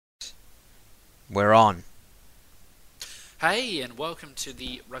We're on. Hey, and welcome to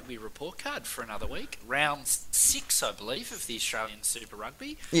the Rugby Report Card for another week. Round 6, I believe, of the Australian Super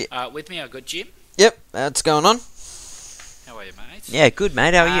Rugby. Yeah. With me, I've got Jim. Yep, that's going on. How are you, mate? Yeah, good,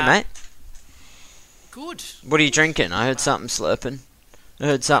 mate. How are you, mate? Good. What are you drinking? I heard something slurping. I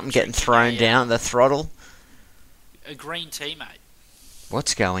heard something getting thrown down the throttle. A green tea, mate.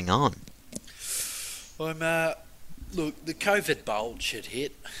 What's going on? Look, the COVID bulge had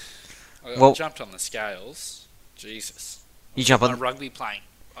hit. I jumped on the scales. Jesus. You jump on...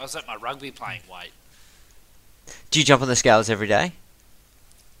 I was at my rugby playing weight. Do you jump on the scales every day?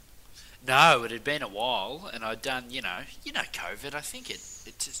 No, it had been a while, and I'd done, you know, COVID. I think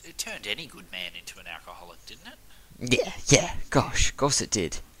it turned any good man into an alcoholic, didn't it? Yeah. Gosh, of course it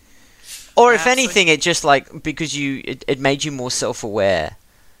did. Or if anything, it just because it made you more self-aware.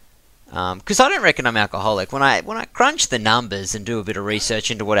 Because I don't reckon I'm alcoholic. When I crunch the numbers and do a bit of research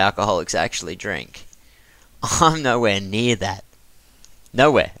into what alcoholics actually drink, I'm nowhere near that.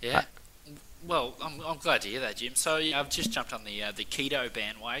 Nowhere. Yeah. Well, I'm glad to hear that, Jim. So I've just jumped on the keto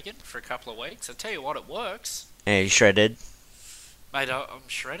bandwagon for a couple of weeks. I tell you what, it works. Yeah, you shredded. Mate, I'm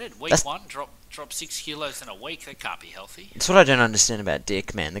shredded. Week 1, drop 6 kilos in a week. That can't be healthy. That's what I don't understand about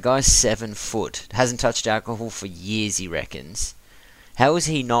Dick, man. The guy's 7 foot, hasn't touched alcohol for years, he reckons. How is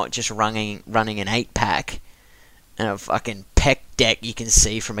he not just running an 8-pack and a fucking pec deck you can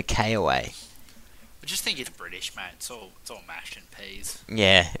see from a K away? I just think it's British, mate. It's all mash and peas.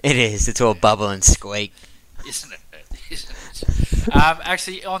 Yeah, it is. It's all bubble and squeak. Isn't it?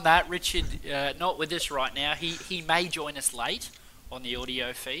 Actually, on that, Richard, not with us right now. He may join us late on the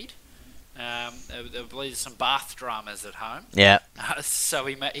audio feed. I believe there's some bath dramas at home. Yeah. So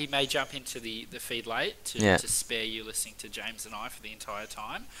he may jump into the feed late to spare you listening to James and I for the entire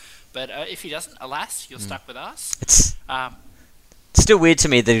time. But if he doesn't, alas, you're stuck with us. It's still weird to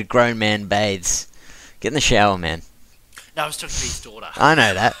me that a grown man bathes. Get in the shower, man. No, I was talking to his daughter. I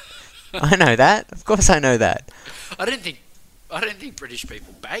know that. I know that. Of course I know that. I don't think British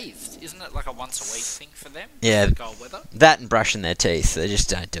people bathed. Isn't it like a once a week thing for them? Yeah. The cold weather? That and brushing their teeth. They just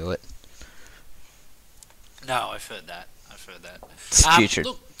don't do it. No, I've heard that. It's putrid.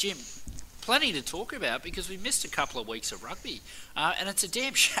 Look, Jim, plenty to talk about because we missed a couple of weeks of rugby. And it's a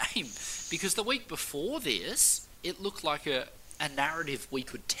damn shame because the week before this, it looked like a narrative we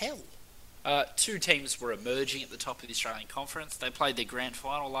could tell. 2 teams were emerging at the top of the Australian Conference. They played their grand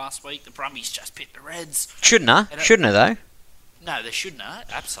final last week. The Brumbies just picked the Reds. Shouldn't have, though. No, they shouldn't have,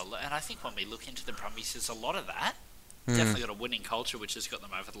 absolutely. And I think when we look into the Brumbies, there's a lot of that. Definitely got a winning culture, which has got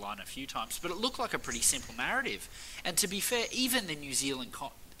them over the line a few times. But it looked like a pretty simple narrative. And to be fair, even the New Zealand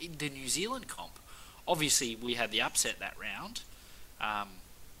comp, obviously we had the upset that round.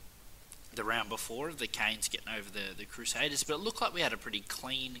 The round before of the Canes getting over the Crusaders, but it looked like we had a pretty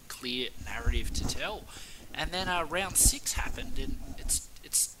clean, clear narrative to tell. And then round 6 happened, and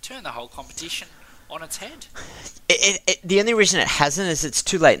it's turned the whole competition on its head. The only reason it hasn't is it's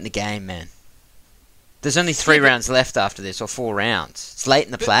too late in the game, man. There's only 3 rounds left after this, or 4 rounds. It's late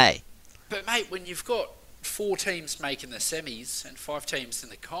in the play. But mate, when you've got 4 teams making the semis and 5 teams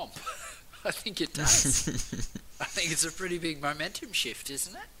in the comp, I think it does. I think it's a pretty big momentum shift,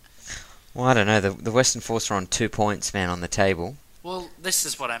 isn't it? Well, I don't know. The Western Force are on 2 points, man, on the table. Well, this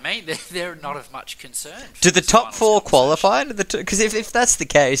is what I mean. They're not of much concern. Do the top 4 qualify? Because if that's the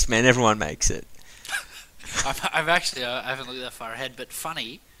case, man, everyone makes it. I haven't looked that far ahead, but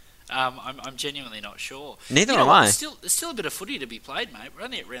funny. I'm genuinely not sure. Neither am I. There's still a bit of footy to be played, mate. We're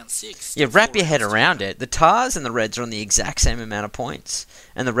only at round 6. Yeah, wrap your head around it. The Tars and the Reds are on the exact same amount of points,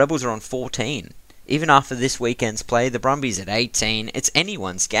 and the Rebels are on 14. Even after this weekend's play, the Brumbies at 18. It's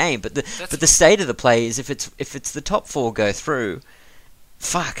anyone's game, but the state of the play is if it's the top 4 go through,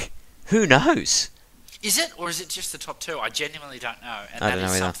 fuck, who knows? Is it, or is it just the top 2? I genuinely don't know, and I don't know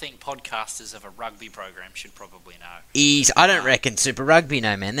either. Something podcasters of a rugby program should probably know. I don't reckon Super Rugby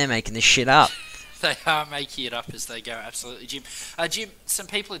know, man. They're making this shit up. They are making it up as they go, absolutely, Jim. Jim, some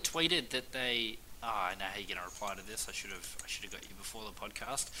people have tweeted that they... Oh, I know how you're going to reply to this. I should have got you before the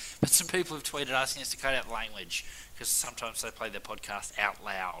podcast. But some people have tweeted asking us to cut out language because sometimes they play their podcast out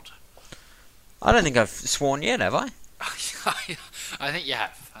loud. I don't think I've sworn yet, have I? I think you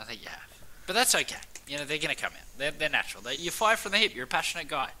have. But that's okay. You know, they're going to come out. They're natural. You're fire from the hip. You're a passionate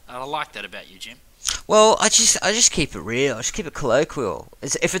guy. And I like that about you, Jim. Well, I just keep it real. I just keep it colloquial.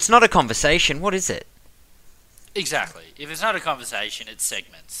 If it's not a conversation, what is it? Exactly. If it's not a conversation, it's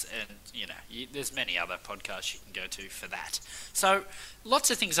segments. And, you know, there's many other podcasts you can go to for that. So,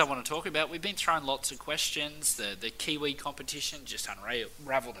 lots of things I want to talk about. We've been throwing lots of questions. The Kiwi competition just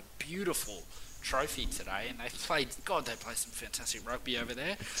unraveled a beautiful Trophy today, and they played some fantastic rugby over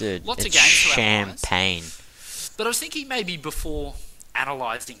there. Dude, Lots of it's games to analyse. champagne. But I was thinking maybe before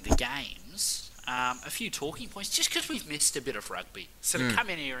analysing the games, a few talking points, just because we've missed a bit of rugby. So to come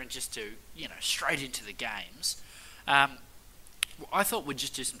in here and just do, straight into the games, I thought we'd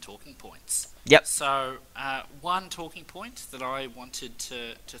just do some talking points. Yep. So one talking point that I wanted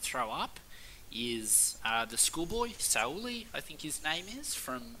to throw up is the schoolboy, Sauli, I think his name is,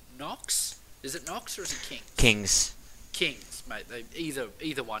 from Knox. Is it Knox or is it Kings? Kings, mate.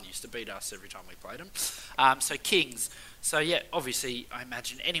 Either one used to beat us every time we played them. So Kings. So yeah, obviously, I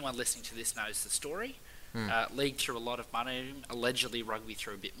imagine anyone listening to this knows the story. League threw a lot of money at him. Allegedly, rugby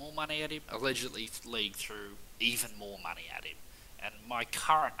threw a bit more money at him. Allegedly, league threw even more money at him. And my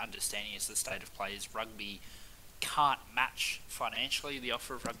current understanding is the state of play is rugby can't match financially the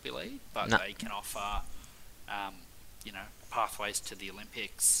offer of rugby league, but they can offer, pathways to the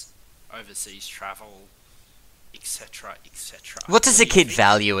Olympics, overseas travel, etc., etc. What does a kid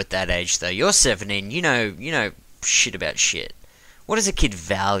value at that age, though? You're 17. You know shit about shit. What does a kid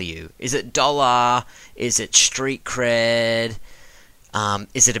value? Is it dollar? Is it street cred?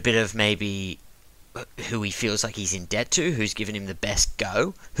 Is it a bit of maybe who he feels like he's in debt to? Who's given him the best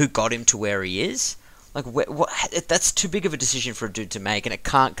go? Who got him to where he is? Like, that's too big of a decision for a dude to make, and it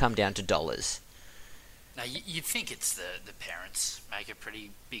can't come down to dollars. Now, you'd think it's the parents make a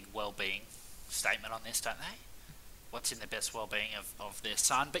pretty big well-being statement on this, don't they? What's in the best well-being of their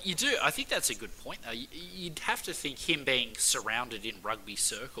son? But you do, I think that's a good point, though. You'd have to think him being surrounded in rugby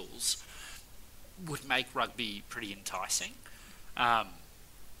circles would make rugby pretty enticing.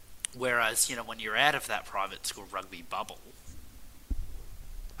 Whereas, when you're out of that private school rugby bubble,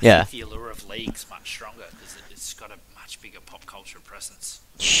 I think the allure of league's much stronger because it's got a much bigger pop culture presence.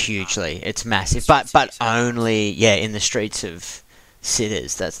 Hugely, it's massive, but only in the streets of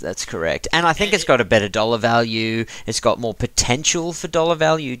cities. That's correct, and I think it's got a better dollar value. It's got more potential for dollar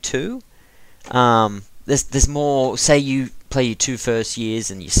value too. There's more. Say you play your 2 first years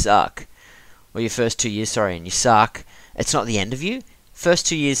and you suck, or your first 2 years, and you suck. It's not the end of you. First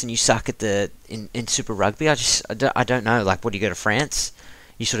 2 years and you suck at in Super Rugby. I don't know. Like, what do you go to France?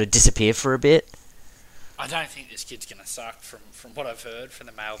 You sort of disappear for a bit. I don't think this kid's going to suck from what I've heard from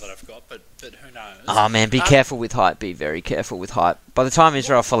the mail that I've got, but who knows? Oh man, be careful with hype. Be very careful with hype. By the time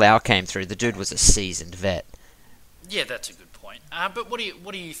Israel Folau came through, the dude was a seasoned vet. Yeah, that's a good point. But what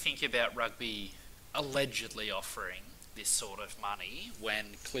do you think about rugby allegedly offering this sort of money when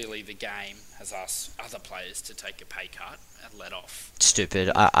clearly the game has asked other players to take a pay cut and let off? Stupid.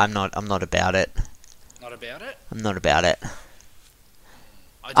 I'm not about it. Not about it? I'm not about it.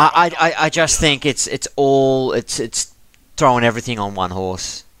 I just think it's throwing everything on one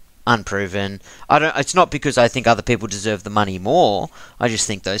horse, unproven. It's not because I think other people deserve the money more. I just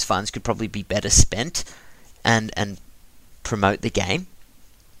think those funds could probably be better spent, and promote the game.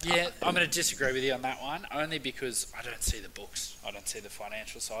 Yeah, I'm going to disagree with you on that one, only because I don't see the books. I don't see the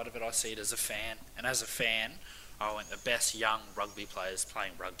financial side of it. I see it as a fan, and as a fan, I want the best young rugby players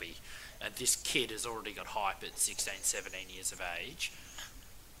playing rugby. And this kid has already got hype at 16, 17 years of age.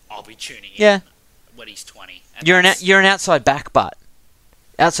 I'll be tuning in when he's 20. And you're an outside back, but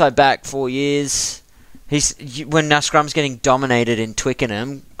outside back 4 years. When our scrum's getting dominated in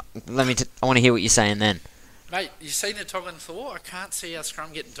Twickenham. I want to hear what you're saying then. Mate, you seen the Tog and Thor? I can't see our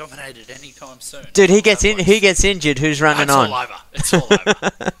scrum getting dominated anytime soon. Dude, he gets injured. Who's running on? It's all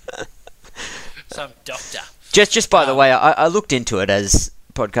over. Some doctor. Just by the way, I looked into it as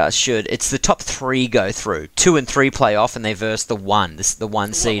podcasts should. It's the top 3 go through. 2 and 3 play off, and they verse the 1. This is the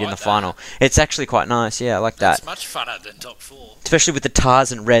 1 seed in the final. It's actually quite nice. Yeah, I like that. It's much funner than top 4. Especially with the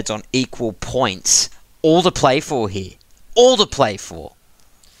Tars and Reds on equal points. All to play for here. All to play for.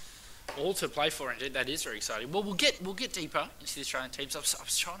 All to play for, indeed. That is very exciting. Well, we'll get deeper into the Australian teams. I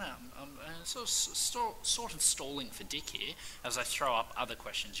was trying to, sort of stalling for Dick here as I throw up other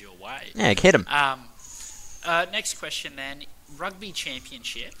questions your way. Yeah, hit him. Next question then. Rugby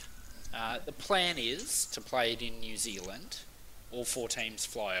Championship. The plan is to play it in New Zealand. All 4 teams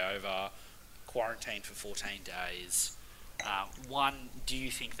fly over, quarantine for 14 days. Do you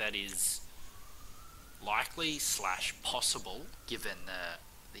think that is likely / possible given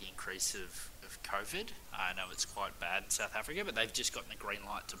the increase of COVID? I know it's quite bad in South Africa, but they've just gotten a green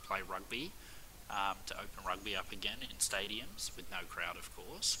light to play rugby, to open rugby up again in stadiums with no crowd, of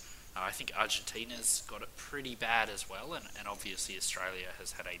course. I think Argentina's got it pretty bad as well, and obviously Australia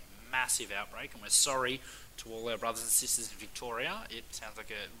has had a massive outbreak, and we're sorry to all our brothers and sisters in Victoria. It sounds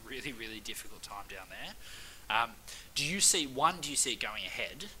like a really, really difficult time down there. Do you see it going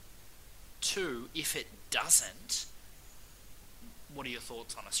ahead? 2, if it doesn't, what are your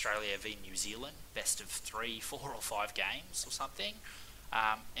thoughts on Australia v New Zealand? Best of 3, 4 or 5 games or something?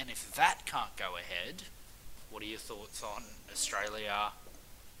 And if that can't go ahead, what are your thoughts on Australia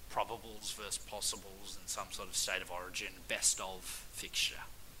probables versus possibles in some sort of state of origin best of fixture?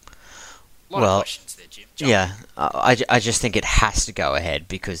 A lot of questions there, Jim. Yeah, I just think it has to go ahead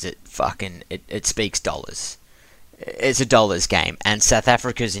because it speaks dollars. It's a dollars game, and South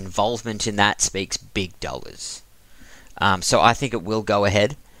Africa's involvement in that speaks big dollars. So I think it will go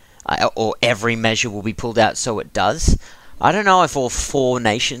ahead, or every measure will be pulled out so it does. I don't know if all 4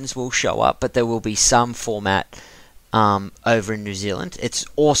 nations will show up, but there will be some format over in New Zealand. It's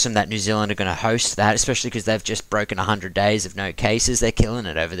awesome that New Zealand are going to host that, especially because they've just broken 100 days of no cases. They're killing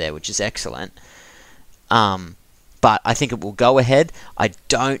it over there, which is excellent. But I think it will go ahead. I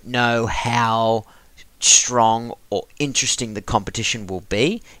don't know how strong or interesting the competition will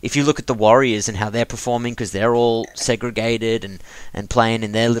be. If you look at the Warriors and how they're performing, because they're all segregated and playing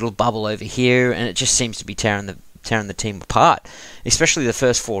in their little bubble over here, and it just seems to be tearing the team apart. Especially the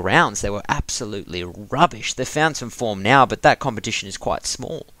first 4 rounds, they were absolutely rubbish. They've found some form now, but that competition is quite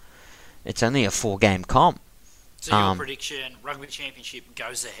small. It's only a 4-game comp. So your prediction, Rugby Championship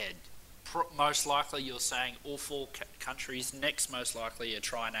goes ahead. Most likely, you're saying all 4 countries. Next, most likely, are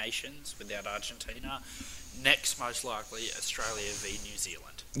Tri-Nations without Argentina. Next, most likely, Australia v New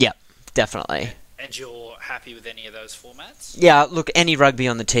Zealand. Yep, definitely. And you're happy with any of those formats? Yeah, look, any rugby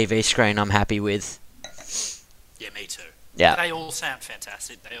on the TV screen I'm happy with. Yeah, me too. Yeah. They all sound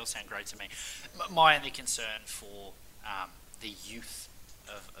fantastic. They all sound great to me. My only concern for the youth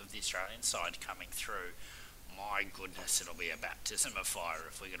of the Australian side coming through, my goodness, it'll be a baptism of fire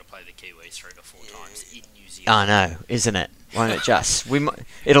if we're going to play the Kiwis 3 to 4 times in New Zealand. I know, isn't it? Won't it just?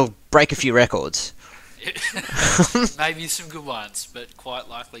 It'll break a few records. Maybe some good ones, but quite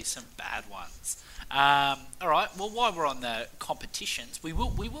likely some bad ones. All right. Well, while we're on the competitions, we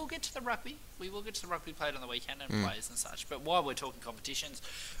will get to the rugby. We will get to the rugby played on the weekend and players and such. But while we're talking competitions,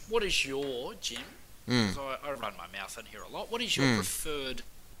 what is your, Jim? Because I run my mouth on here a lot. What is your preferred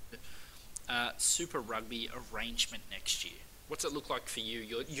Super Rugby arrangement next year? What's it look like for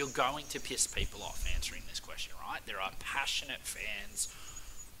you? You're going to piss people off answering this question, right? There are passionate fans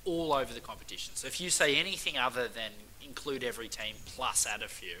all over the competition. So if you say anything other than include every team plus add a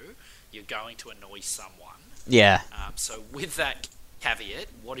few, you're going to annoy someone. Yeah. So with that caveat,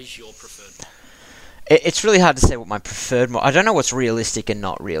 what is your preferred model? It's really hard to say what my preferred model... I don't know what's realistic and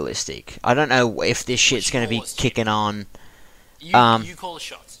not realistic. I don't know if this shit's going to be kicking on. You call the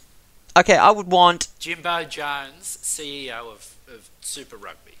shots. Okay, I would want... Jimbo Jones, CEO of Super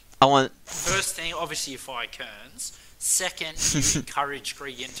Rugby. I want... First thing, obviously you fire Kearns. Second, you encourage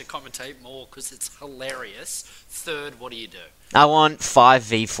Gregan to commentate more because it's hilarious. Third, what do you do? I want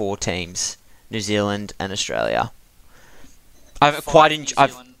 5v4 teams. New Zealand and Australia. I've quite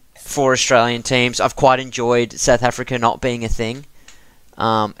enjoyed... 4 Australian teams. I've quite enjoyed South Africa not being a thing.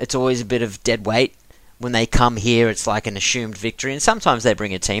 It's always a bit of dead weight. When they come here, it's like an assumed victory, and sometimes they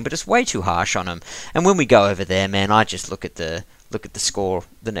bring a team, but it's way too harsh on them. And when we go over there, man, I just look at the score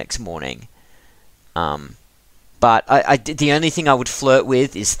the next morning. But the only thing I would flirt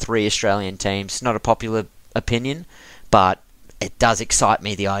with is 3 Australian teams. Not a popular opinion, but it does excite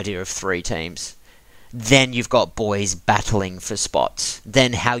me, the idea of 3 teams. Then you've got boys battling for spots.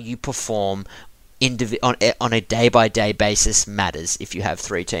 Then how you perform on a day-by-day basis matters if you have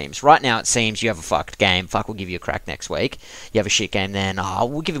 3 teams. Right now it seems you have a fucked game. Fuck, we'll give you a crack next week. You have a shit game then.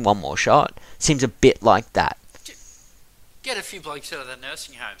 We'll give him one more shot. Seems a bit like that. Get a few blokes out of the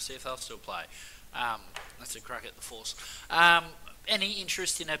nursing home, see if they'll still play. That's a crack at the force. Any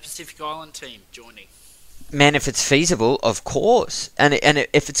interest in a Pacific Island team joining? Man, if it's feasible, of course. And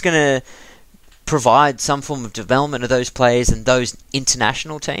if it's going to provide some form of development of those players and those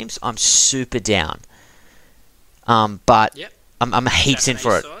international teams, I'm super down. But yep. I'm heaps in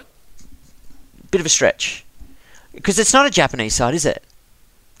for it. Side? Bit of a stretch. Because it's not a Japanese side, is it?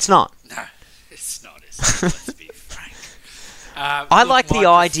 It's not. No, it's not. Let's be frank. I like the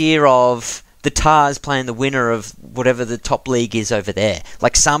idea of the Tars playing the winner of whatever the top league is over there.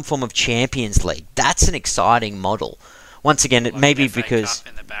 Like some form of Champions League. That's an exciting model. Once again, it may be because... Cup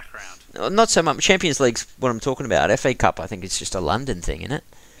in the background. Not so much. Champions League's what I'm talking about. FA Cup, I think it's just a London thing, isn't it?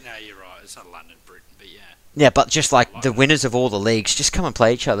 No, you're right. It's not London, Britain, but yeah. Yeah, but just like the winners of all the leagues, just come and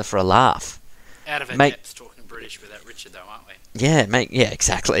play each other for a laugh. Out of our depths talking British without Richard, though, aren't we? Yeah,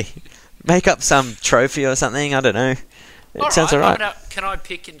 exactly. Make up some trophy or something. I don't know. It sounds alright. Can I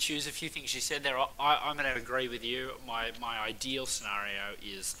pick and choose a few things you said there? I'm going to agree with you. My ideal scenario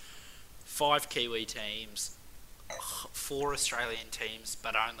is 5 Kiwi teams, 4 Australian teams,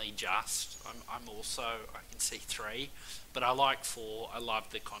 but only just. I'm also, I can see 3, but I like 4. I love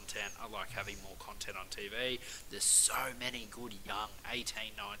the content. I like having more content on TV. There's so many good young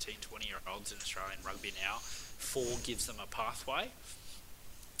 18, 19, 20-year-olds in Australian rugby now. 4 gives them a pathway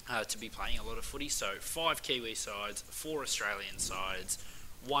to be playing a lot of footy. So 5 Kiwi sides, 4 Australian sides,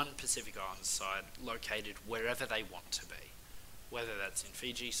 1 Pacific Islands side located wherever they want to be. Whether that's in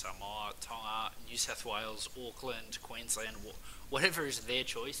Fiji, Samoa, Tonga, New South Wales, Auckland, Queensland, whatever is their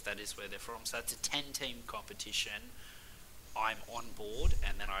choice, that is where they're from. So that's a 10-team competition. I'm on board,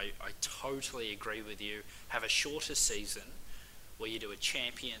 and then I totally agree with you. Have a shorter season where you do a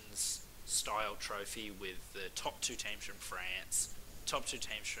Champions-style trophy with the top 2 teams from France, top 2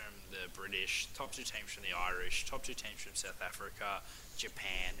 teams from the British, top 2 teams from the Irish, top 2 teams from South Africa,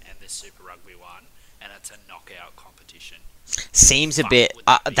 Japan, and this Super Rugby one, and it's a knockout competition. Seems a bit...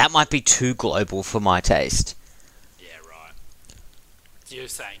 that might be too global for my taste. Yeah, right. You're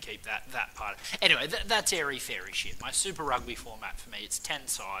saying keep that part. Anyway, that's airy-fairy shit. My Super Rugby format for me, it's 10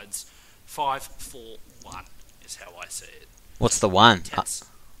 sides, 5, 4, 1 is how I see it. What's the one?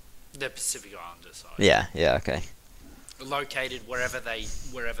 The Pacific Islander side. Yeah, okay. Located wherever they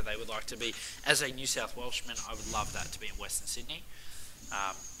would like to be. As a New South Welshman, I would love that to be in Western Sydney.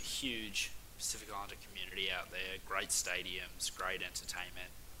 Huge Pacific Islander community out there, great stadiums, great entertainment.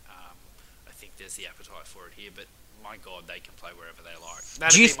 I think there's the appetite for it here, but my God, they can play wherever they like.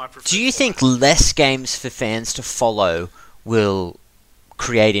 That'd be my preferred do you think format. less games for fans to follow will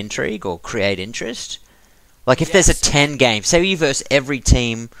create intrigue or create interest? Like if there's a 10 game, say you verse every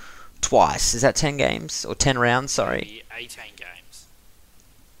team twice, is that 10 games? Or 10 rounds, sorry? 18 games.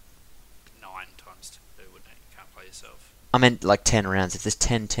 9 times 2, wouldn't it? You can't play yourself. I meant like 10 rounds. If there's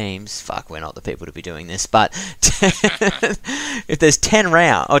 10 teams, fuck, we're not the people to be doing this. But if there's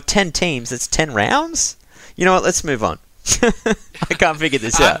 10 teams, that's 10 rounds? You know what? Let's move on. I can't figure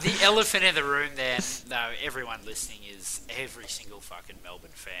this out. The elephant in the room then, though, everyone listening is every single fucking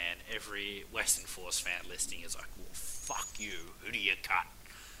Melbourne fan, every Western Force fan listening is like, well, fuck you. Who do you cut?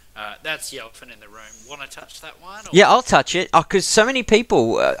 That's the elephant in the room. Want to touch that one? Or? Yeah, I'll touch it. Because so many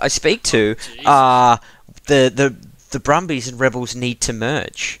people I speak to, the Brumbies and Rebels need to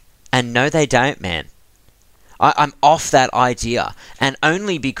merge. And no, they don't, man. I'm off that idea. And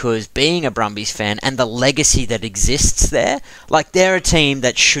only because being a Brumbies fan and the legacy that exists there, like they're a team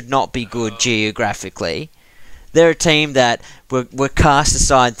that should not be good geographically. They're a team that were cast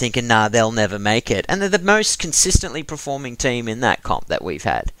aside thinking, nah, they'll never make it. And they're the most consistently performing team in that comp that we've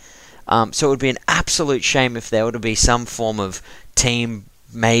had. So it would be an absolute shame if there were to be some form of team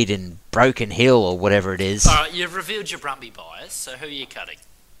made in Broken Hill or whatever it is. You've revealed your Brumby bias, so who are you cutting?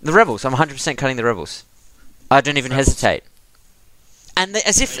 The Rebels. I'm 100% cutting the Rebels. I don't even hesitate. And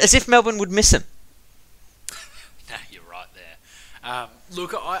as if Melbourne would miss him. No, you're right there.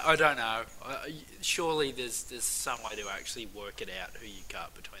 Look, I don't know. Surely there's some way to actually work it out who you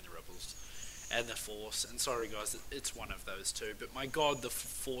cut between the Rebels and the Force. And sorry, guys, it's one of those two. But my God, the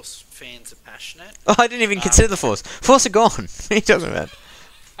Force fans are passionate. Oh, I didn't even consider the Force. Force are gone. What are you talking about?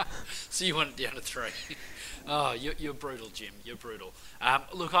 So you want it down to 3. Oh, you're brutal, Jim. You're brutal.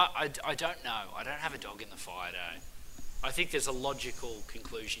 Look, I don't know. I don't have a dog in the fight. I think there's a logical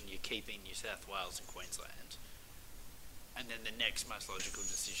conclusion you're keeping New South Wales and Queensland. And then the next most logical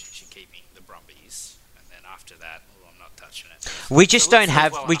decision is you're keeping the Brumbies. And then after that, well, I'm not touching it. We just don't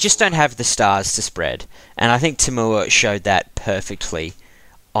have the stars to spread. And I think Tamua showed that perfectly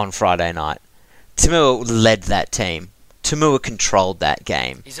on Friday night. Tamua led that team. Tamua controlled that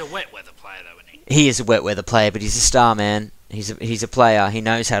game. He's a wet weather player, though, isn't he? He is a wet weather player, but he's a star, man. He's a player. He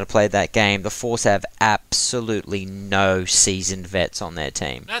knows how to play that game. The Force have absolutely no seasoned vets on their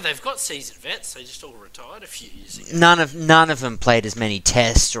team. No, they've got seasoned vets. They just all retired a few years ago. None of them played as many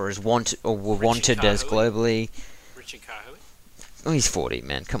tests or were wanted as globally. Richard Kahui? Oh, he's 40,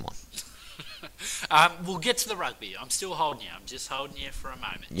 man. Come on. We'll get to the rugby. I'm still holding you. I'm just holding you for a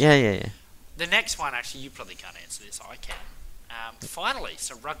moment. Yeah. The next one, actually, you probably can't answer this. I can. Finally,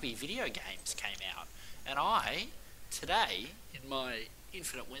 some rugby video games came out. And I, today, in my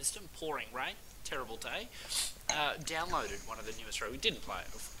infinite wisdom, pouring rain, terrible day, downloaded one of the newest rugby. Didn't play it.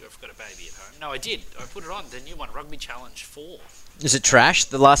 I've got a baby at home. No, I did. I put it on. The new one, Rugby Challenge 4. Is it trash?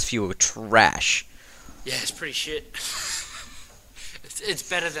 The last few were trash. Yeah, it's pretty shit. It's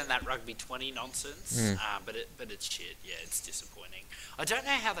better than that Rugby 20 nonsense, but it's shit. Yeah, it's disappointing. I don't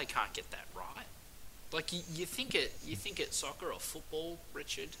know how they can't get that right. Like you think it's soccer or football,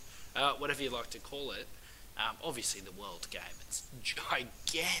 Richard, whatever you like to call it. Obviously, the world game, it's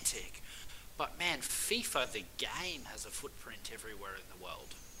gigantic. But man, FIFA, the game, has a footprint everywhere in the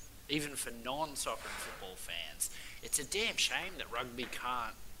world. even for non-soccer and football fans. It's a damn shame that rugby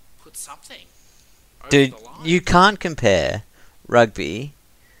can't put something over Dude, the line. you can't compare rugby.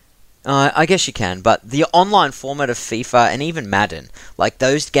 I guess you can, but the online format of FIFA and even Madden, like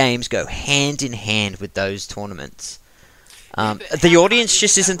those games go hand in hand with those tournaments. But The how audience hard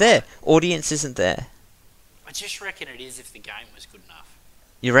just is that isn't there. right? Audience isn't there. I just reckon it is if the game was good enough.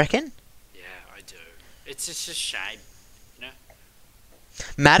 You reckon? Yeah, I do. It's just a shame, you know.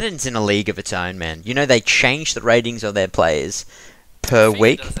 Madden's in a league of its own, man. You know they change the ratings of their players per FIFA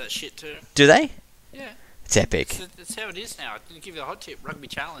week. does that shit too. Do they? Yeah. It's epic. That's how it is now. I can give you the hot tip. Rugby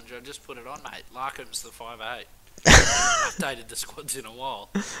Challenge, I just put it on, mate. Larkham's the 5'8". Updated the squads in a while.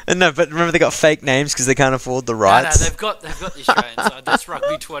 No, but remember they got fake names because they can't afford the No, rights. they've got the Australian side. That's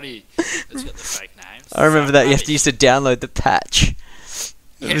Rugby 20. That's got the fake names. I remember So that. You rubbish. used to download the patch. It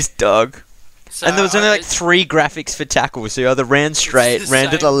Yeah. was dog. So And there was only like it's- 3 graphics for tackle, so you either ran straight, the ran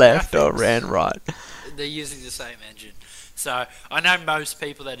to the same left, or graphics. ran right. They're using the same engine. So I know most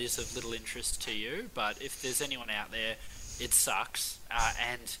people that is of little interest to you, but if there's anyone out there, it sucks.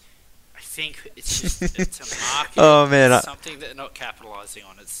 And I think it's just it's a market. Oh, man, It's something that they're not capitalising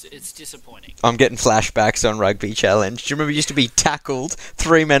on. It's disappointing. I'm getting flashbacks on Rugby Challenge. Do you remember you used to be tackled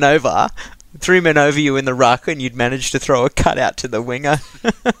 3 men over? 3 men over you in the ruck, and you'd manage to throw a cutout to the winger.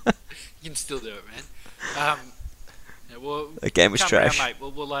 You can still do it, man. Yeah, well, The game was come around, trash. mate.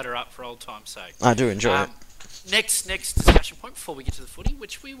 We'll load her up for old time's sake. I do enjoy it. Next discussion point before we get to the footy,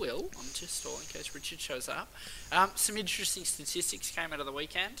 which we will. I'm just stalling in case Richard shows up. Some interesting statistics came out of the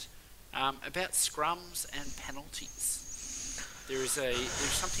weekend about scrums and penalties. There's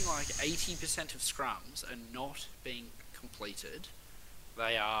something like 80% of scrums are not being completed.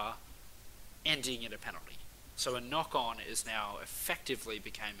 They are ending in a penalty. So a knock-on is now effectively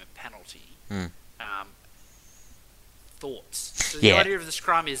became a penalty. Thoughts? So the Yeah. idea of the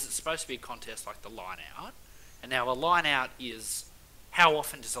scrum is it's supposed to be a contest like the line-out. And now a line-out is... How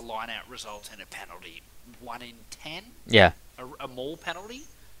often does a line-out result in a penalty? 1 in 10? Yeah. A maul penalty?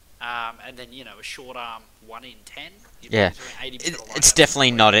 And then, a short arm 1 in 10? Yeah. Doing 80% of It's line-outs definitely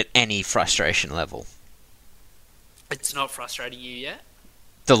a week. not at any frustration level. It's not frustrating you yet?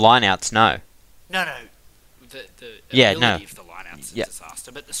 The lineouts, no. No. The Yeah, ability no. of the lineouts is Yeah. a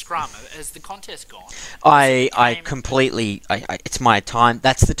disaster. But the scrum, has the contest gone? I game- completely. It's my time.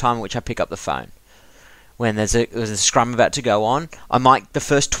 That's the time at which I pick up the phone. When there's a scrum about to go on, I might the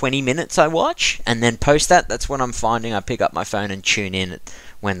first 20 minutes I watch, and then post that. That's when I'm finding I pick up my phone and tune in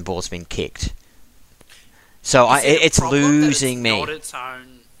when the ball's been kicked. So Is it a it's problem that losing me. Not its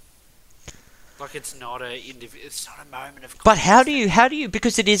own. Like it's not it's not a moment of. But how contest. do you?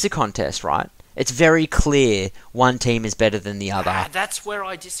 Because it is a contest, right? It's very clear one team is better than the other. That's where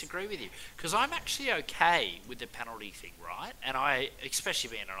I disagree with you because I'm actually okay with the penalty thing, right? And I,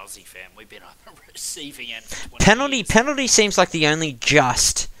 especially being an Aussie fan, we've been on the receiving end for 20 years. Penalty seems like the only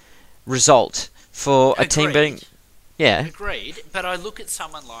just result for a team Agreed. being. Yeah. Agreed, but I look at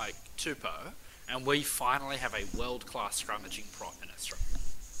someone like Tupou, and we finally have a world-class scrummaging prop in Australia.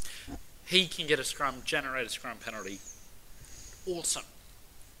 He can generate a scrum penalty. Awesome.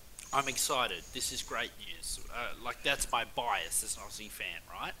 I'm excited. This is great news. That's my bias as an Aussie fan,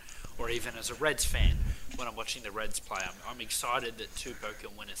 right? Or even as a Reds fan, when I'm watching the Reds play, I'm excited that Tupou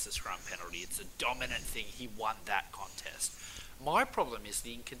can win us a scrum penalty. It's a dominant thing. He won that contest. My problem is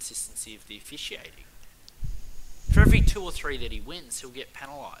the inconsistency of the officiating. For every 2 or 3 that he wins, he'll get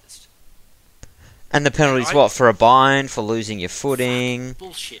penalised. And the penalty's I- what? For a bind, for losing your footing,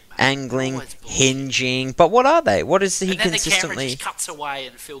 Bullshit, mate. angling, Always bullshit. hinging. But what are they? What is he And then the camera consistently? just cuts away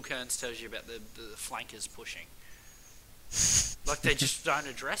and Phil Kearns tells you about the flankers pushing. Like they just don't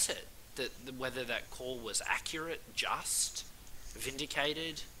address it. Whether that call was accurate, just,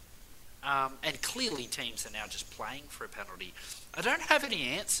 vindicated. And clearly teams are now just playing for a penalty. I don't have any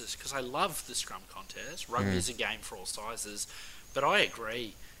answers because I love the scrum contest. Rugby is a game for all sizes. But I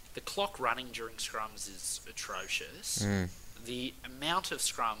agree. The clock running during scrums is atrocious. The amount of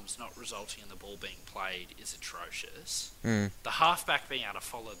scrums not resulting in the ball being played is atrocious. The halfback being able to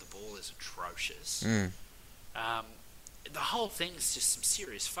follow the ball is atrocious. The whole thing's just some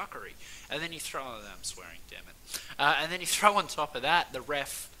serious fuckery. And then you throw... I'm swearing, damn it. And then you throw on top of that, the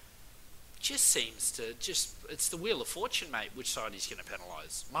ref just seems to it's the wheel of fortune, mate, which side he's going to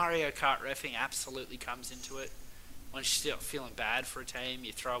penalise. Mario Kart reffing absolutely comes into it. When you're feeling bad for a team,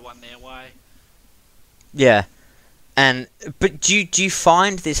 you throw one their way. Yeah. But do you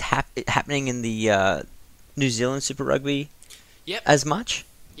find this happening in the New Zealand Super Rugby Yep. as much?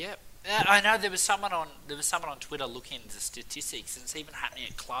 Yep. I know there was someone on Twitter looking into statistics, and it's even happening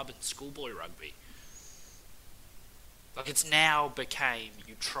at club and schoolboy rugby. Like, it's now became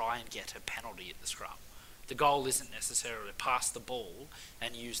you try and get a penalty at the scrum. The goal isn't necessarily to pass the ball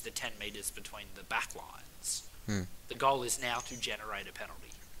and use the 10 metres between the back lines. The goal is now to generate a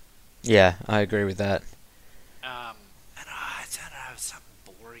penalty. Yeah, I agree with that. And I don't know, something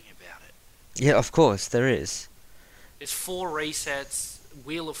boring about it. Yeah, of course, there is. There's 4 resets,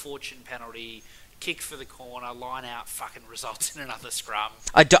 Wheel of Fortune penalty, kick for the corner, line out, fucking results in another scrum.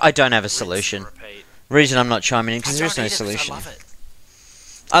 I don't have a Rinse solution. and repeat. Reason I'm not chiming in because there is no I don't either, 'cause solution. I love it.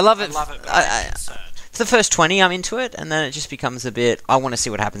 I love it. I love it, but I'm concerned. For the first 20, I'm into it, and then it just becomes a bit. I want to see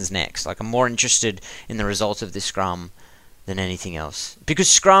what happens next. Like, I'm more interested in the result of this scrum than anything else, because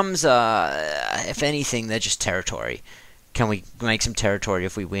scrums are, if anything, they're just territory. Can we make some territory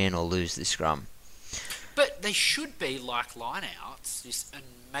if we win or lose this scrum? But they should be like lineouts, this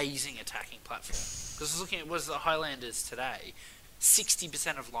amazing attacking platform. Because I was looking at the Highlanders today.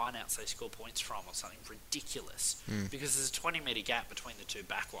 60% of lineouts they score points from, or something ridiculous. Because there's a 20-metre gap between the two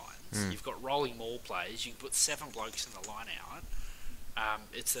back lines. You've got rolling maul plays. You can put 7 blokes in the lineout.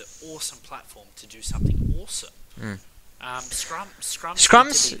 It's an awesome platform to do something awesome. Scrums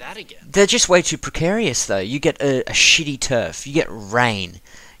need to be that again. They're just way too precarious, though. You get a shitty turf. You get rain.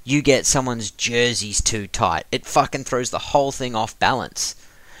 You get someone's jerseys too tight. It fucking throws the whole thing off balance.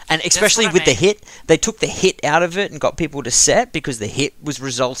 And especially with the hit, they took the hit out of it and got people to set because the hit was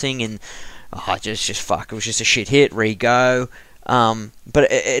resulting in, just fuck, it was just a shit hit, re-go.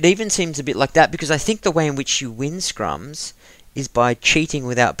 But it even seems a bit like that because I think the way in which you win scrums is by cheating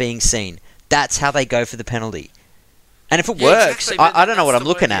without being seen. That's how they go for the penalty. And if it works, exactly, I don't know what I'm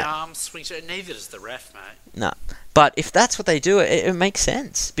looking at. Neither does the ref, mate. No. But if that's what they do, it makes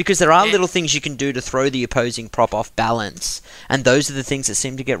sense. Because there are little things you can do to throw the opposing prop off balance. And those are the things that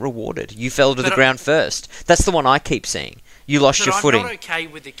seem to get rewarded. You fell to the ground first. That's the one I keep seeing. You lost your footing. I'm not okay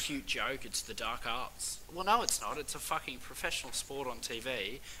with the cute joke, it's the dark arts. Well, no, it's not. It's a fucking professional sport on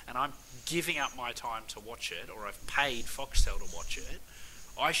TV. And I'm giving up my time to watch it, or I've paid Foxtel to watch it.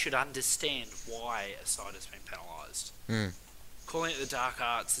 I should understand why a side has been penalised. Calling it the dark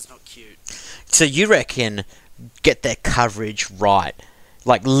arts is not cute. So you reckon get their coverage right?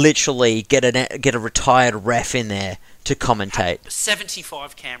 Like literally get a retired ref in there to commentate.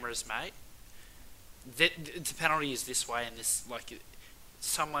 75 cameras, mate. The penalty is this way, and this, like,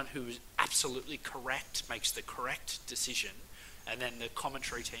 someone who is absolutely correct makes the correct decision, and then the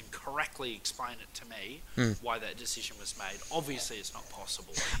commentary team correctly explain it to me why that decision was made. Obviously, it's not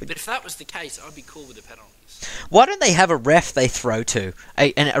possible. But if that was the case, I'd be cool with the penalties. Why don't they have a ref they throw to?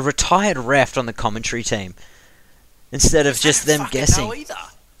 A retired ref on the commentary team? Instead of just them guessing. Know either.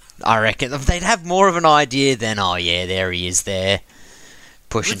 I reckon if they'd have more of an idea than, oh yeah, there he is there.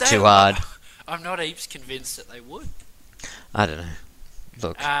 Pushing too hard. I'm not heaps convinced that they would. I don't know.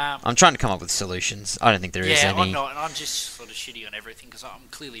 Look, I'm trying to come up with solutions. I don't think there is any. Yeah, I'm not, and I'm just sort of shitty on everything because I'm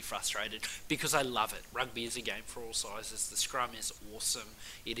clearly frustrated because I love it. Rugby is a game for all sizes. The scrum is awesome.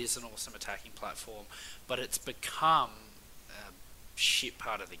 It is an awesome attacking platform, but it's become a shit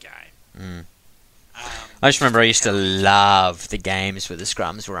part of the game. I just remember I used to love the games where the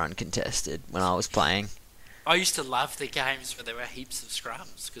scrums were uncontested when I was playing. I used to love the games where there were heaps of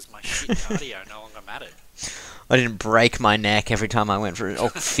scrums because my shit cardio no longer mattered. I didn't break my neck every time I went for it, or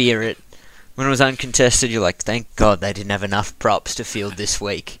fear it. When it was uncontested, you're like, thank God they didn't have enough props to field this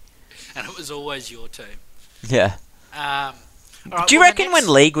week. And it was always your team. Yeah. Do you reckon when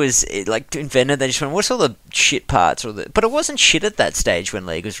League was invented, they just went, what's all the shit parts? But it wasn't shit at that stage when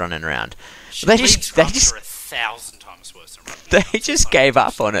League was running around. They just are 1,000 times worse than rugby. They just gave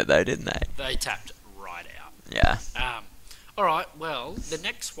up on it though, didn't they? They tapped right out. Yeah. All right. Well, the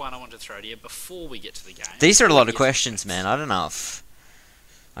next one I want to throw to you before we get to the game. These are a lot of questions, man. I don't know if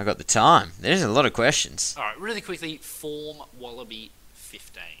I got the time. There's a lot of questions. All right. Really quickly, form Wallaby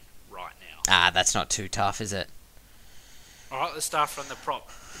 15 right now. That's not too tough, is it? All right. Let's start from the prop.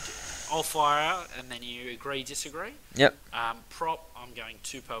 I'll fire out, and then you agree, disagree. Yep. Prop. I'm going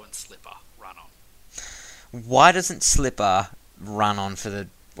Tupou and Slipper run on. Why doesn't Slipper run on for the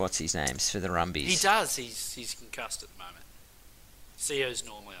what's his names for the Rumbies? He does. He's concussed at the moment. CEO's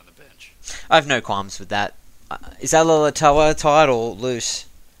normally on the bench. I have no qualms with that. Is Alaalatoa tight or loose?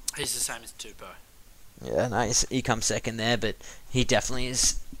 He's the same as Tupou. Yeah, no, he comes second there, but he definitely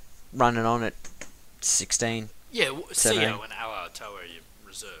is running on at 16. Yeah, CEO and Alaalatoa are your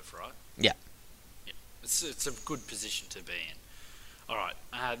reserve, right? Yeah. It's a good position to be in. All right,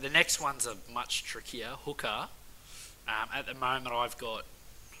 the next one's a much trickier. Hooker. At the moment, I've got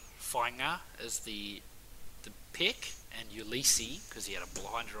Fainga as the pick, and Ulisi, because he had a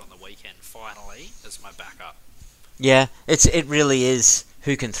blinder on the weekend, finally, as my backup. Yeah, it really is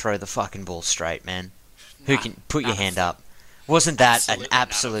who can throw the fucking ball straight, man. Who Nah, can put your none of hand them. up? Wasn't that Absolutely an none of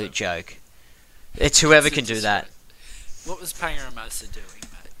absolute them. joke? It's whoever It's a can do that. What was Pangaromosa doing,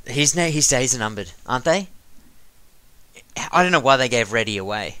 mate? His days are numbered, aren't they? I don't know why they gave Reddy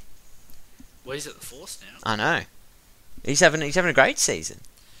away. Well, he's at the Force now. I know. He's having a great season.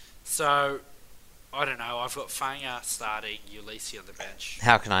 So, I don't know. I've got Fanger starting, Ulysses on the bench.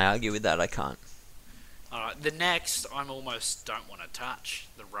 How can I argue with that? I can't. Alright, the next I'm almost don't want to touch.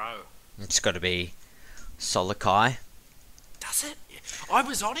 The row. It's got to be Solokai. Does it? I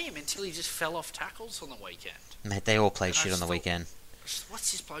was on him until he just fell off tackles on the weekend. Mate, they all played And I shit on the thought- weekend.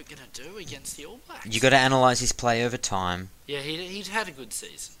 What's this bloke going to do against the All Blacks? You got to analyse his play over time. Yeah, he'd had a good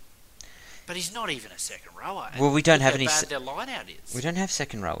season. But he's not even a second rower. And Well, we don't look have how any bad se- their line out is. We don't have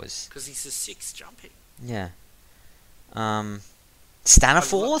second rowers. Because he's a sixth jumping. Yeah.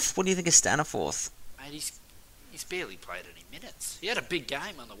 Staniforth? What do you think of Staniforth? Mate, he's barely played any minutes. He had a big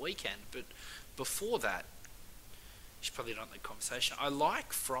game on the weekend, but before that, he's probably not in the conversation. I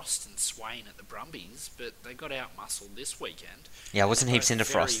like Frost and Swain at the Brumbies, but they got out-muscled this weekend. Yeah, I wasn't They're heaps both into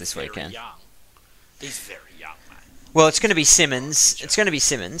Frost very, this very weekend. Young. He's very young, mate. Well, it's going to be Simmons. It's going to be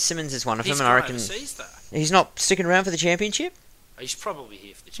Simmons. Simmons is one of He's them, and I gone reckon overseas, though. he's not sticking around for the championship. He's probably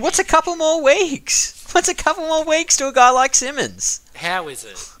here for the What's a championship. couple more weeks? What's a couple more weeks to a guy like Simmons? How is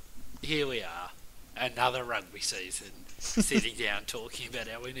it? Here we are, another rugby season, sitting down talking about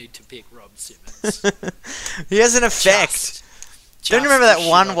how we need to pick Rob Simmons. He has an effect. Just Don't you remember to that shit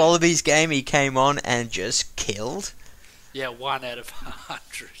one on him. Wallabies game he came on and just killed? Yeah, 1 out of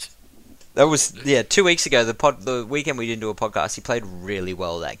 100. That was 2 weeks ago. The weekend we didn't do a podcast. He played really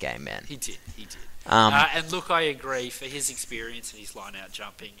well that game, man. He did. And look, I agree, for his experience and his line-out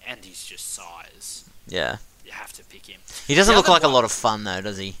jumping and his just size, Yeah, you have to pick him. he doesn't The look other like a one- lot of fun though,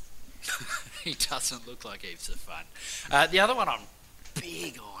 does he? He doesn't look like heaps of fun. The other one I'm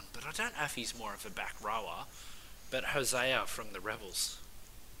big on, but I don't know if he's more of a back rower, but Hosea from the Rebels.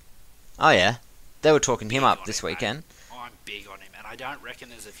 Oh yeah, they were talking him Big up on this him, mate. weekend. I'm big on him, and I don't reckon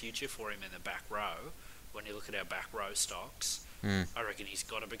there's a future for him in the back row. When you look at our back row stocks, I reckon he's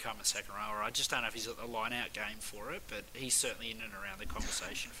got to become a second rower. I just don't know if he's at the line-out game for it, but he's certainly in and around the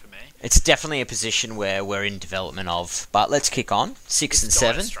conversation for me. It's definitely a position where we're in development of. But let's kick on. 6 and It's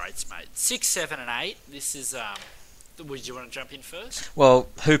dire 7. straits, mate. 6, 7, and 8. This is. Would you want to jump in first? Well,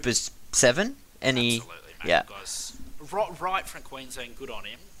 Hooper's 7. Any? Absolutely, mate. Yeah. Guys, right from Queensland, good on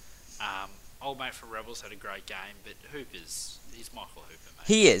him. Old mate from Rebels had a great game, but he's Michael Hooper, mate.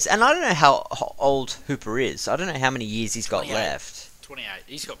 He is, and I don't know how old Hooper is. I don't know how many years he's got 28. left. 28.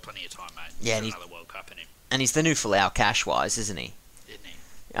 He's got plenty of time, mate. Yeah, He's and got another World Cup in him, And he's the new Folau cash-wise, isn't he? isn't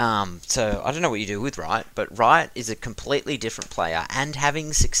he? So I don't know what you do with Wright, but Wright is a completely different player and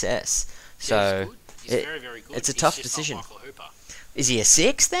having success. Yeah, So he's good. He's very, very good. it's a He's tough just decision. Not Michael Hooper. Is he a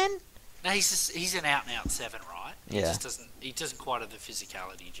 6 then? No, he's an out-and-out 7, right? He Yeah. just doesn't. He doesn't quite have the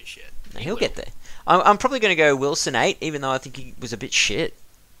physicality just yet. No, He he'll will. get there. I'm probably going to go Wilson 8, even though I think he was a bit shit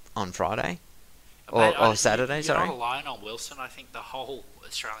on Friday. Mate, Or Saturday, you're sorry. not alone on Wilson. I think the whole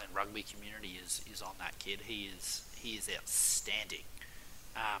Australian rugby community is on that kid. He is outstanding.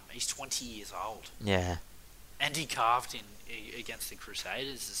 He's 20 years old, Yeah. and he carved in against the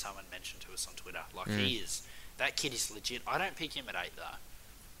Crusaders, as someone mentioned to us on Twitter. Like he is. That kid is legit. I don't pick him at 8 though.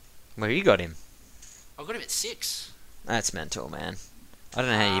 Where you got him? I've got him at 6. That's mental, man. I don't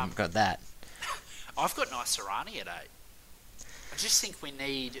know how you got that. I've got Naisarani at 8. I just think we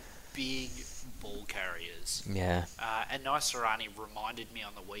need big ball carriers. Yeah. And Naisarani reminded me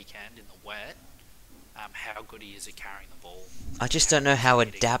on the weekend in the wet how good he is at carrying the ball. I just don't know how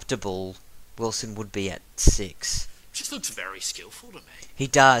adaptable Wilson would be at 6. Just looks very skillful to me. He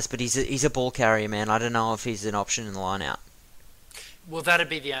does, but he's a ball carrier, man. I don't know if he's an option in the line-out. Well, that'd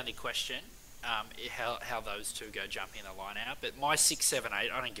be the only question. How those two go jumping in the line out. But my 6, 7,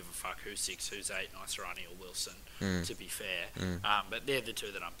 8, I don't give a fuck who's 6, who's 8, Naisarani or Wilson, to be fair. But they're the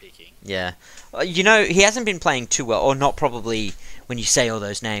two that I'm picking. Yeah. He hasn't been playing too well, or not probably when you say all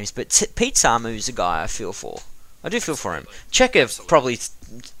those names, but Pete Samu is a guy I feel for. I do feel for him. Checker probably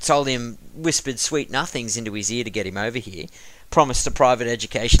told him, whispered sweet nothings into his ear to get him over here, promised a private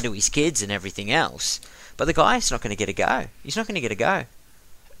education to his kids and everything else. But the guy's not going to get a go. He's not going to get a go.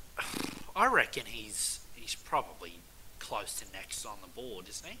 I reckon he's probably close to next on the board,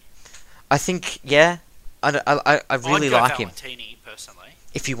 isn't he? I think, yeah. I really I'd go like him. Valentini, personally.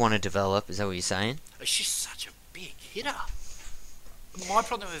 If you want to develop, is that what you're saying? He's just such a big hitter. My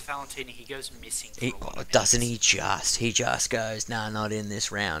problem with Valentini, he goes missing for a lot of Doesn't minutes. he just goes, nah, not in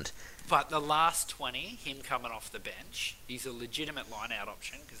this round. But the last 20, him coming off the bench, he's a legitimate line-out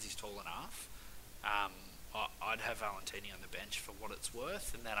option because he's tall enough. I'd have Valentini on the bench for what it's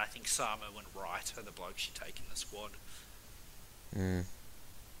worth, and then I think Samu and Wright are the blokes you take in the squad. Mm.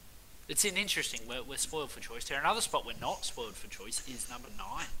 It's an interesting. We're spoiled for choice there. Another spot we're not spoiled for choice is number 9.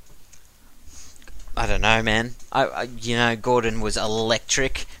 I don't know, man. Gordon was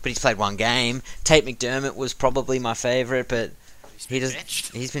electric, but he's played one game. Tate McDermott was probably my favourite, but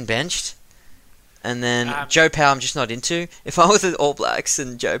he's been benched. And then Joe Powell, I'm just not into. If I was at All Blacks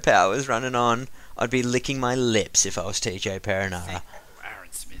and Joe Powell was running on, I'd be licking my lips if I was TJ Perenara.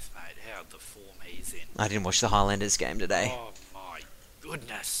 Aaron Smith, mate, how the form he's in. I didn't watch the Highlanders game today. Oh my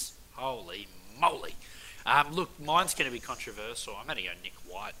goodness, holy moly! Look, mine's going to be controversial. I'm going to go Nick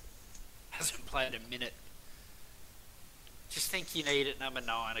White. Hasn't played a minute. Just think you need at number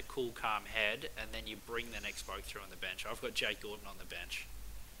 9 a cool, calm head, and then you bring the next bloke through on the bench. I've got Jake Gordon on the bench.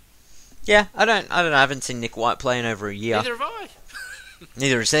 Yeah, I don't know. I haven't seen Nick White play in over a year. Neither have I.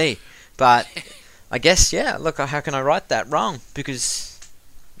 Neither has he. But I guess, yeah, look, how can I write that wrong? Because,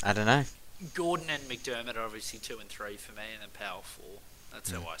 I don't know. Gordon and McDermott are obviously 2 and 3 for me, and then Powell 4.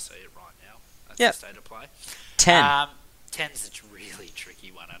 That's how I see it right now. That's the state of play. 10. 10's a really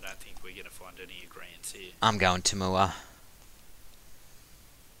tricky one. I don't think we're going to find any agreements here. I'm going Tamua.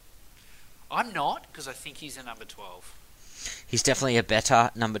 I'm not, because I think he's a number 12. He's definitely a better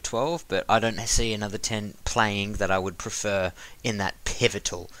number 12, but I don't see another 10 playing that I would prefer in that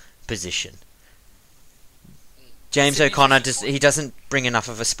pivotal position. James O'Connor, he doesn't bring enough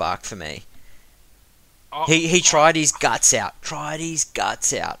of a spark for me. He tried his guts out,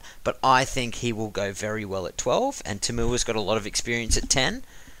 but I think he will go very well at 12, and Tamua's got a lot of experience at 10,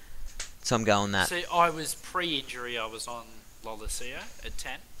 so I'm going that. See, I was pre-injury, I was on Lolesio at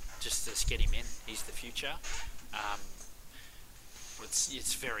 10, just to get him in. He's the future.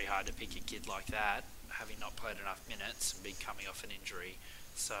 It's very hard to pick a kid like that, having not played enough minutes and be coming off an injury.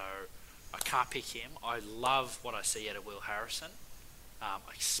 So I can't pick him. I love what I see out of Will Harrison,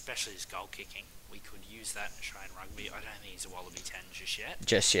 especially his goal kicking. We could use that in Australian rugby. I don't think he's a Wallaby 10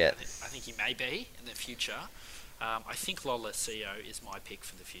 just yet. I think he may be in the future. I think Lolesio is my pick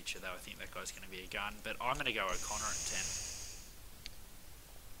for the future, though. I think that guy's going to be a gun. But I'm going to go O'Connor at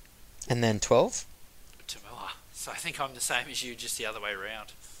 10. And then 12? Tamua. So I think I'm the same as you, just the other way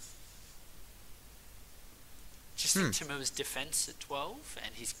around. Just think Tamua's defence at 12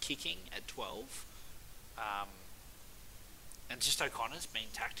 and his kicking at 12. And just O'Connor's been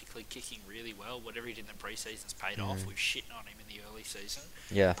tactically kicking really well. Whatever he did in the pre-season's paid off. We've shitting on him in the early season.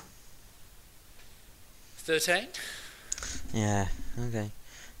 Yeah. 13? Yeah, okay.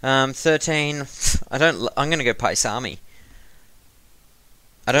 13, I'm going to go Paisami.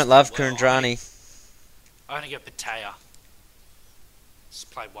 I don't love Kurandrani. I'm going to go Patea. He's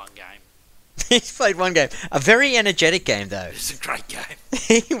played one game. He's played one game. A very energetic game, though. It's a great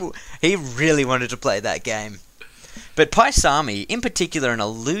game. He really wanted to play that game. But Paisami, in particular in a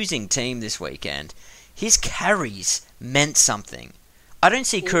losing team this weekend, his carries meant something. I don't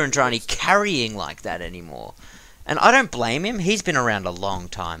see Kurandrani carrying like that anymore. And I don't blame him. He's been around a long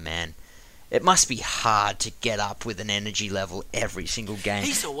time, man. It must be hard to get up with an energy level every single game.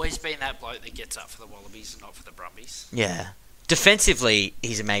 He's always been that bloke that gets up for the Wallabies and not for the Brumbies. Yeah. Defensively,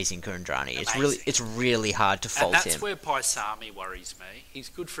 he's amazing, Kurandrani. It's really hard to fault him. And that's where Paisami worries me. He's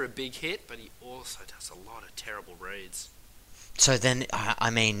good for a big hit, but he also does a lot of terrible reads. So then, I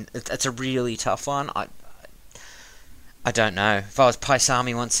mean, that's a really tough one. I don't know. If I was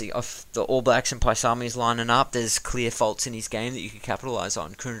Paisami once off the All Blacks and Paisami's lining up, there's clear faults in his game that you could capitalise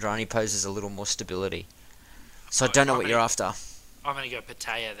on. Kurandrani poses a little more stability. So I don't know what you're after. I'm going to go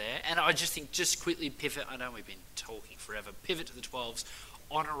Patea there. And I just think, just quickly pivot, I know we've been talking forever, pivot to the 12s.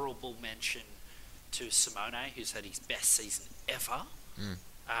 Honourable mention to Simone, who's had his best season ever.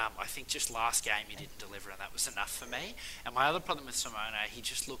 I think just last game he didn't deliver, and that was enough for me. And my other problem with Simone, he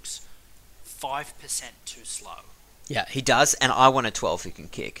just looks 5% too slow. Yeah, he does, and I want a 12 who can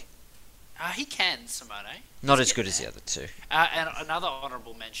kick. He can, Simone. Not as good as the other two. And another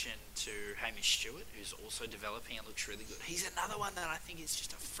honourable mention to Hamish Stewart, who's also developing and looks really good. He's another one that I think is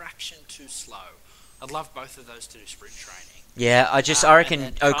just a fraction too slow. I'd love both of those to do sprint training. Yeah, I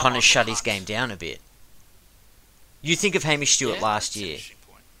reckon O'Connor shut his game down a bit. You think of Hamish Stewart last year.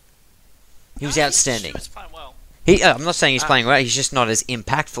 He was outstanding. Stewart's playing well. I'm not saying he's playing well. He's just not as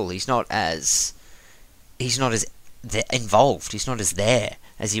impactful. He's not as involved. He's not as there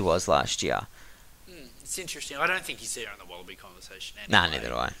as he was last year. It's interesting. I don't think he's there in the Wallaby conversation anyway. Nah, neither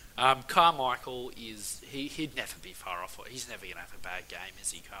do I. Carmichael he'd never be far off. He's never going to have a bad game,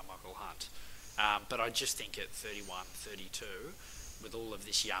 is he, Carmichael Hunt? But I just think at 31, 32, with all of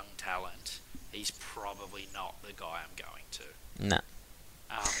this young talent, he's probably not the guy I'm going to. No.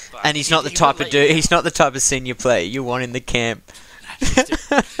 And he's not the type of dude. He's not the type of senior player you want in the camp.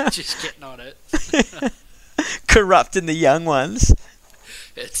 Just getting on it. Corrupting the young ones.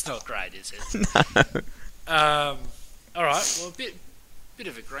 It's not great, is it? No. All right. Well, a bit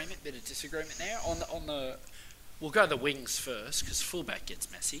of agreement, bit of disagreement now on the. We'll go the wings first because fullback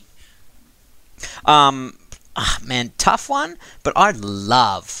gets messy. Man, tough one. But I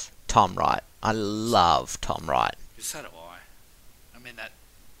love Tom Wright. I love Tom Wright. So do I. I mean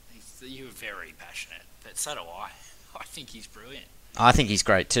you were very passionate, but so do I. I think he's brilliant. I think he's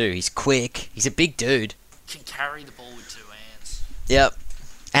great too. He's quick. He's a big dude. Can carry the ball with two hands. Yep.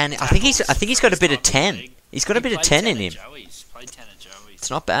 And I think he's got a bit of 10. He's got a bit of 10 in him. He's played 10 at Joey's. It's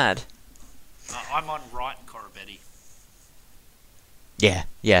not bad. I'm on Wright and Corabetti.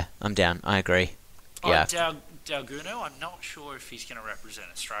 Yeah, I'm down. I agree. Yeah. Dalguno, I'm not sure if he's going to represent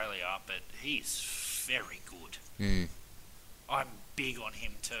Australia, but he's very good. Mm. I'm big on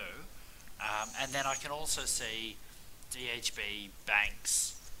him too. And then I can also see DHB,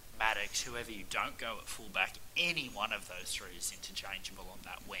 Banks, Maddox, whoever you don't go at fullback, any one of those three is interchangeable on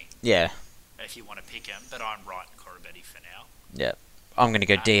that wing. Yeah. If you want to pick him, but I'm Wright and Corabetti for now. Yeah. I'm going to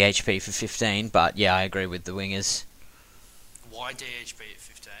go DHP for 15, but yeah, I agree with the wingers. Why DHB at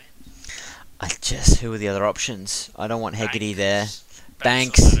 15? Who are the other options? I don't want Hegarty there.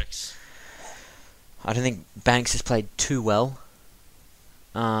 Banks. I don't think Banks has played too well.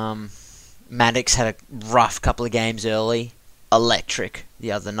 Maddox had a rough couple of games early. Electric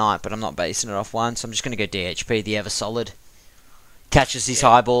the other night, but I'm not basing it off one, so I'm just going to go DHP, the ever-solid. Catches his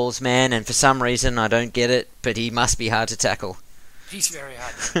high balls, man, and for some reason, I don't get it, but he must be hard to tackle. He's very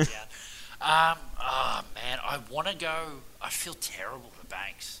hard to put down. Man, I want to go... I feel terrible for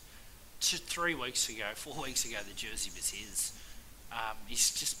Banks. 4 weeks ago, the jersey was his.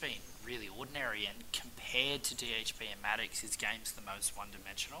 He's just been really ordinary, and compared to DHB and Maddox, his game's the most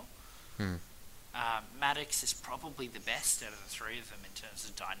one-dimensional. Maddox is probably the best out of the three of them in terms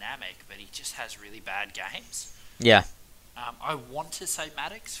of dynamic, but he just has really bad games. Yeah. I want to say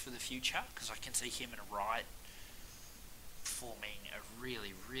Maddox for the future, because I can see him and Wright forming a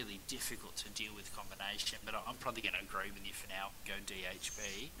really, really difficult to deal with combination, but I'm probably going to agree with you for now, go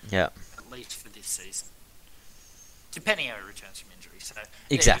DHB, at least for this season. Depending how he returns from injury. So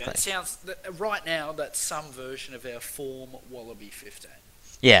exactly. It sounds, right now, that's some version of our form Wallaby 15.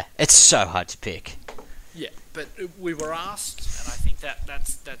 Yeah, it's so hard to pick. Yeah, but we were asked, and I think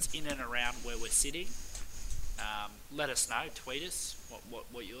that's in and around where we're sitting. Let us know, tweet us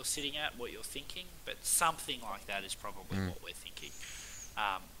what you're sitting at, what you're thinking, but something like that is probably what we're thinking.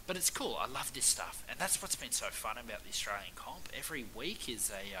 But it's cool. I love this stuff, and that's what's been so fun about the Australian comp. Every week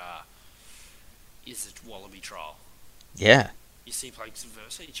is a Wallaby trial. Yeah. You see players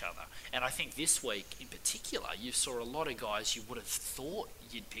versus each other, and I think this week in particular, you saw a lot of guys you would have thought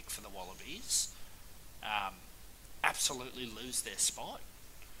you'd pick for the Wallabies absolutely lose their spot,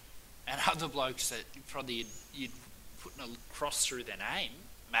 and other blokes that probably you'd put a cross through their name,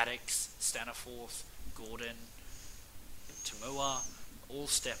 Maddox, Staniforth, Gordon, Tamua, all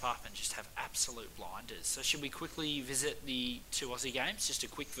step up and just have absolute blinders. So should we quickly visit the 2 Aussie games? Just a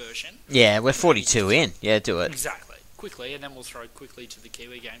quick version. Yeah, we're 42 in. Yeah, do it. Exactly. Quickly, and then we'll throw quickly to the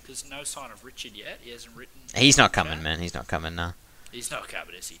Kiwi game, because no sign of Richard yet. He hasn't written... He's not coming, man. He's not coming, no. He's not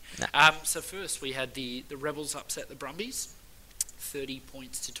coming, is he? No. So first, we had the Rebels upset the Brumbies, 30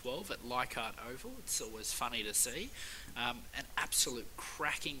 points to 12 at Leichhardt Oval. It's always funny to see. An absolute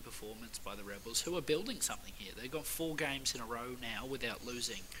cracking performance by the Rebels, who are building something here. They've got 4 games in a row now without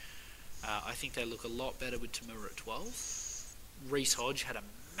losing. I think they look a lot better with Tamura at 12. Reece Hodge had a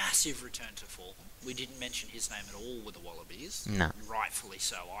massive return to form. We didn't mention his name at all with the Wallabies. No. Rightfully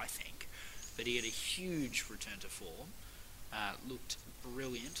so, I think. But he had a huge return to form. Looked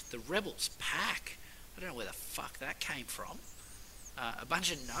brilliant. The Rebels pack. I don't know where the fuck that came from. A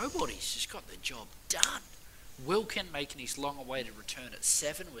bunch of nobodies just got the job done. Wilkin making his long-awaited return at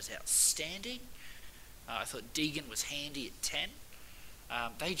 7 was outstanding. I thought Deegan was handy at 10.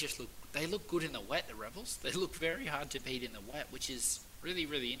 They look good in the wet, the Rebels. They look very hard to beat in the wet, which is really,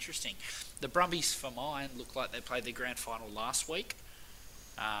 really interesting. The Brumbies, for mine, look like they played the grand final last week,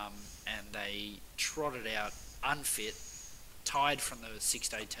 and they trotted out unfit, tired from the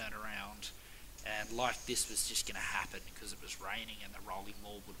 6-day turnaround, and like this was just going to happen because it was raining and the rolling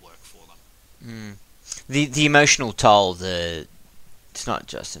ball would work for them. The emotional toll it's not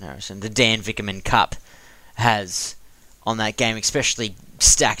Justin Harrison, the Dan Vickerman Cup has on that game, especially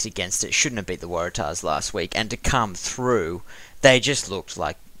stacked against it. Shouldn't have beat the Waratahs last week, and to come through, they just looked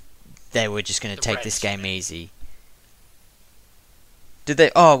like they were just going to take this game easy. Did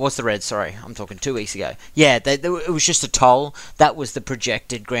they? Oh, what's the Reds? Sorry, I'm talking 2 weeks ago. Yeah, it was just a toll. That was the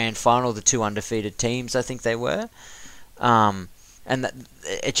projected grand final. The two undefeated teams, I think they were, and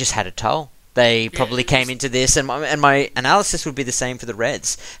it just had a toll. They probably came into this, and my analysis would be the same for the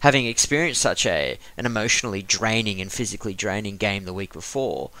Reds, having experienced such an emotionally draining and physically draining game the week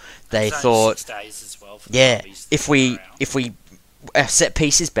before. They thought, 6 days as well. For yeah, if we our set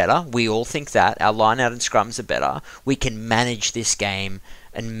piece is better. We all think that. Our line-out and scrums are better. We can manage this game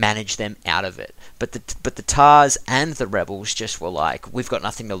and manage them out of it. But the Tars and the Rebels just were like, we've got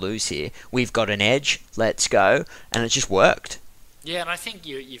nothing to lose here. We've got an edge. Let's go. And it just worked. Yeah, and I think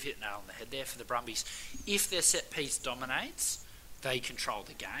you've hit the nail on the head there for the Brumbies. If their set piece dominates, they control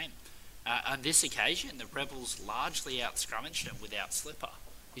the game. On this occasion, the Rebels largely out-scrummaged them without Slipper.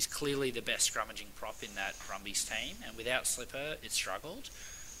 He's clearly the best scrummaging prop in that Brumbies team, and without Slipper, it struggled.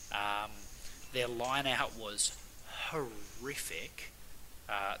 Their line-out was horrific,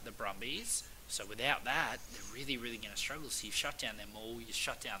 the Brumbies. So without that, they're really, really going to struggle. So you've shut down their maul, you've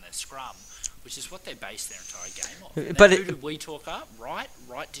shut down their scrum, which is what they based their entire game off. And who did we talk up? Wright?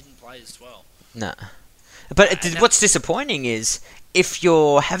 Wright didn't play as well. No. But what's disappointing is, if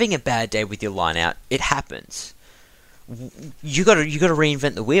you're having a bad day with your line-out, it happens. You got to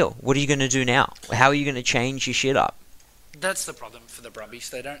reinvent the wheel. What are you going to do now? How are you going to change your shit up? That's the problem for the Brumbies.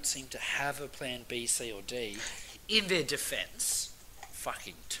 They don't seem to have a plan B, C, or D. In their defence,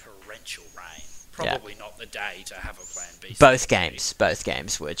 fucking torrential rain. Probably not the day to have a plan B. Both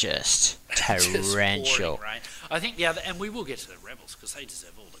games were just torrential. Just rain. I think the other, and we will get to the Rebels because they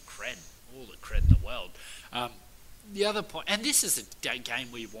deserve all the cred in the world. The other point, and this is a game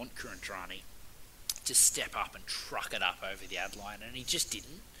where you want Kurandrani to step up and truck it up over the ad line, and he just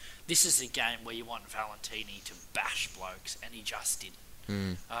didn't. This is a game where you want Valentini to bash blokes, and he just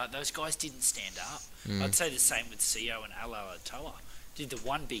didn't. Those guys didn't stand up. I'd say the same with CO and Alatoa. Did the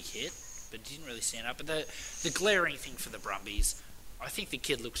one big hit, but didn't really stand up. But the glaring thing for the Brumbies, I think the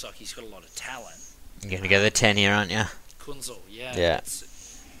kid looks like he's got a lot of talent. You're going to go the 10 here, aren't you? Kunzel, yeah. Yeah.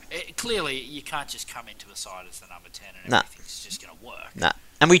 Clearly, you can't just come into a side as the number 10 and everything's just going to work. No.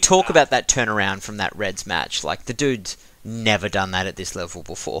 And we talk about that turnaround from that Reds match. Like, the dude's never done that at this level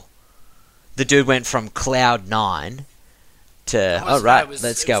before. The dude went from cloud 9 to,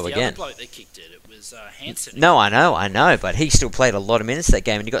 let's go again. The other bloke that kicked it. It was Hansen. No, I know, but he still played a lot of minutes that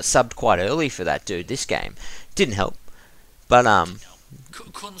game, and he got subbed quite early for that dude this game. Didn't help. But,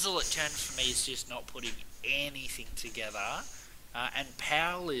 Kunzel at 10 for me is just not putting anything together. And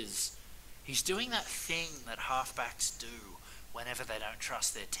Powell he's doing that thing that halfbacks do whenever they don't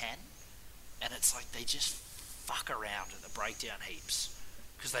trust their 10. And it's like they just fuck around at the breakdown heaps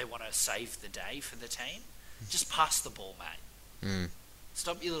because they want to save the day for the team. Just pass the ball, mate.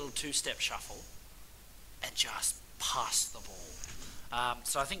 Stop your little two-step shuffle and just pass the ball.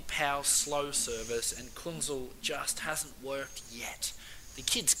 So I think Powell's slow service and Kunzel just hasn't worked yet. The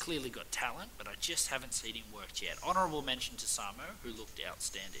kid's clearly got talent, but I just haven't seen him work yet. Honourable mention to Samo, who looked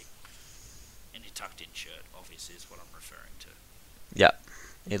outstanding. In a tucked-in shirt, obviously, is what I'm referring to. Yep,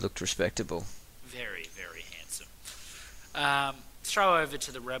 he looked respectable. Very, very handsome. Throw over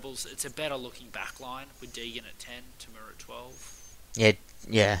to the Rebels. It's a better-looking backline with Deegan at 10, Tamura at 12.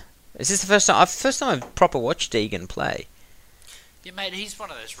 Yeah. Is this the first time I've proper watched Deegan play? Yeah, mate, he's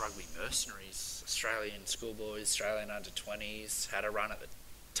one of those rugby mercenaries. Australian schoolboys, Australian under-20s, had a run at the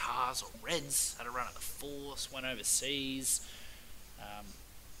Tars or Reds, had a run at the Force, went overseas.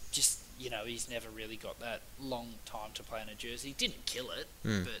 He's never really got that long time to play in a jersey. Didn't kill it,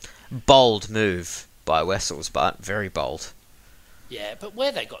 but... Bold move by Wessels, but very bold. Yeah, but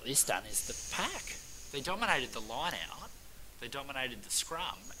where they got this done is the pack. They dominated the line-out, they dominated the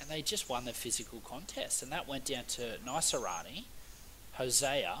scrum, and they just won the physical contest. And that went down to Naisarani,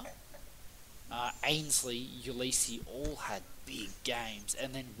 Hosea... Ainsley, Ulysses all had big games,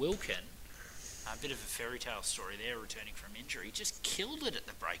 and then Wilkin, a bit of a fairy tale story there, returning from injury, just killed it at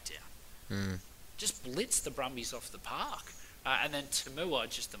the breakdown. Just blitzed the Brumbies off the park. And then Tamua,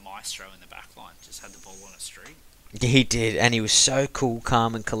 just the maestro in the back line, just had the ball on a string. He did, and he was so cool,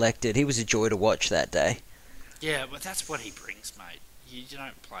 calm and collected. He was a joy to watch that day. Yeah, but that's what he brings, mate. You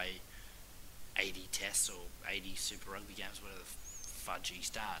don't play 80 tests or 80 Super Rugby games, whatever the fudge he's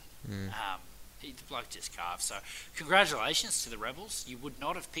done. The bloke just carved. So, congratulations to the Rebels. You would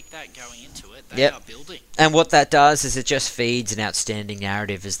not have picked that going into it. They are building. And what that does is it just feeds an outstanding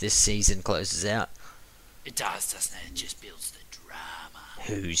narrative as this season closes out. It does, doesn't it? It just builds the drama.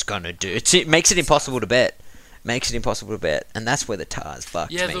 Who's going to do it? It makes it impossible to bet. And that's where the Tars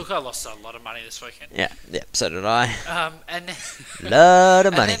fucked me. Look, I lost a lot of money this weekend. Yeah, so did I. And lot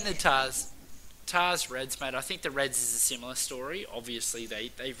of money. And then the Tars Tars Reds, mate. I think the Reds is a similar story. Obviously,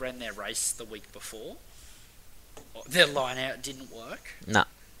 they ran their race the week before. Their line out didn't work. No.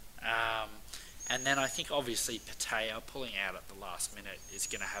 And then I think obviously Patea pulling out at the last minute is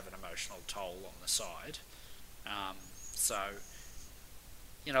going to have an emotional toll on the side. So,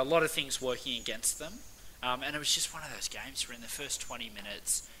 a lot of things working against them. And it was just one of those games where in the first 20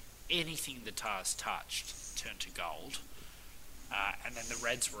 minutes, anything the Tars touched turned to gold. And then the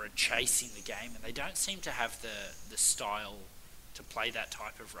Reds were chasing the game, and they don't seem to have the style to play that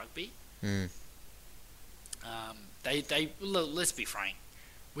type of rugby. Let's be frank,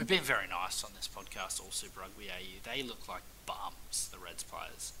 we've been very nice on this podcast, All Super Rugby AU. They look like bums, the Reds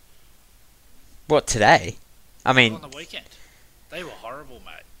players. What, today? I mean, on the weekend, they were horrible,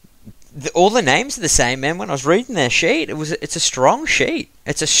 mate. All the names are the same, man. When I was reading their sheet, it's a strong sheet.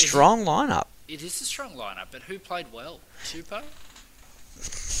 It's a strong lineup. It is a strong lineup, but who played well? Tupou?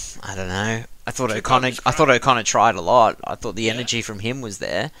 I don't know. I thought O'Connor tried a lot. I thought the energy from him was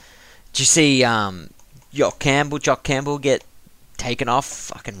there. Did you see Jock Campbell get taken off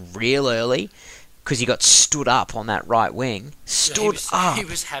fucking real early because he got stood up on that right wing? Up. He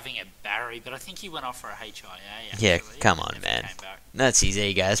was having a Barry, but I think he went off for a HIA. Actually. Yeah, come on, man. That's his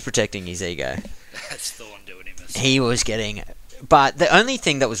ego. It's protecting his ego. That's Thorn doing him. He was getting... But the only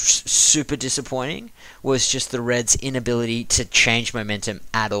thing that was super disappointing was just the Reds' inability to change momentum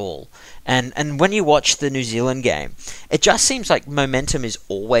at all. And when you watch the New Zealand game, it just seems like momentum is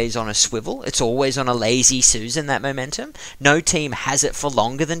always on a swivel. It's always on a lazy Susan, that momentum. No team has it for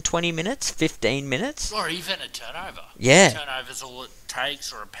longer than 20 minutes, 15 minutes. Or even a turnover. Yeah. A turnover's all it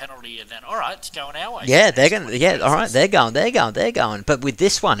takes, or a penalty, and then, all right, it's going our way. Yeah, they're going. Yeah, all right, they're going. But with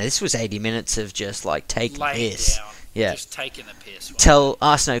this one, this was 80 minutes of just like taking this. Down. Yeah. Just taking the piss.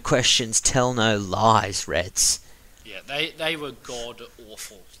 Ask no questions, tell no lies, Reds. Yeah, they were god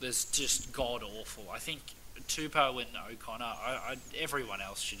awful. There's just god awful. I think Tupou and O'Connor, everyone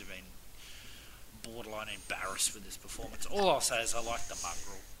else should have been borderline embarrassed with this performance. All I'll say is I like the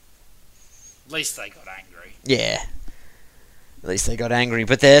mongrel. At least they got angry. Yeah. At least they got angry.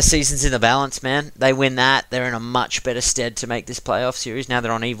 But their season's in the balance, man. They win that, they're in a much better stead to make this playoff series. Now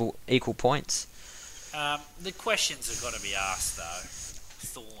they're on equal points. The questions have got to be asked, though.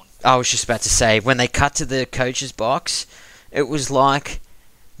 Thorn. I was just about to say, when they cut to the coach's box, it was like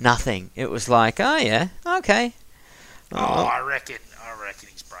nothing. It was like, oh yeah, okay. I reckon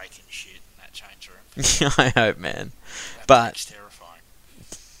he's breaking shit in that change room. I hope, man. That's terrifying.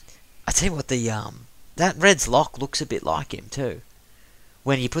 I tell you what, that Reds lock looks a bit like him too.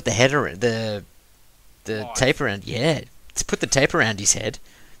 When you put the header, the tape around, to put the tape around his head,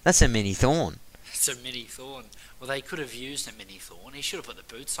 that's a mini Thorn. It's a mini Thorn. Well, they could have used a mini Thorn. He should have put the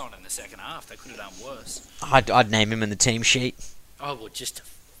boots on in the second half. They could have done worse. I'd name him in the team sheet. Oh, well, just to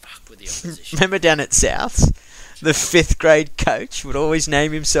fuck with the opposition. Remember down at Souths, the 5th grade coach would always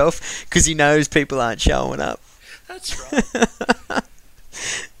name himself because he knows people aren't showing up. That's right.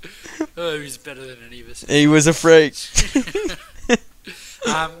 Oh, he's better than any of us. He was a freak.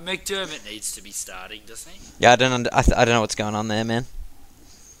 McDermott needs to be starting, doesn't he? Yeah, I don't know what's going on there, man.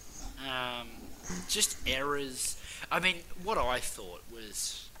 Just errors. I mean, what I thought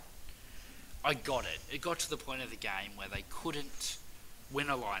was, I got it. It got to the point of the game where they couldn't win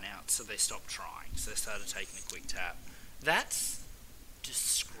a line out, so they stopped trying. So they started taking a quick tap. That's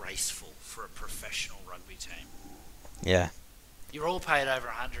disgraceful for a professional rugby team. Yeah. You're all paid over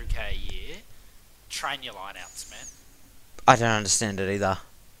 100k a year. Train your line outs, man. I don't understand it either.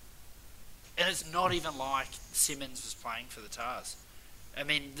 And it's not even like Simmons was playing for the Tars. I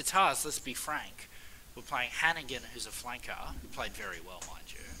mean, the Tars, let's be frank, were playing Hannigan, who's a flanker, who played very well, mind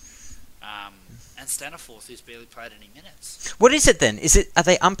you, and Staniforth, who's barely played any minutes. What is it then? Are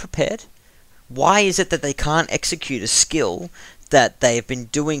they unprepared? Why is it that they can't execute a skill that they've been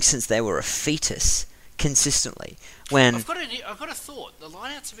doing since they were a fetus consistently? I've got a thought. The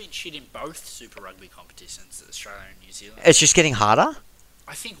lineouts have been shit in both Super Rugby competitions, Australia and New Zealand. It's just getting harder?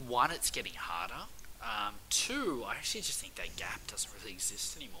 I think, one, it's getting harder. Two, I actually just think that gap doesn't really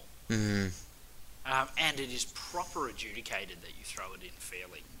exist anymore. And it is proper adjudicated that you throw it in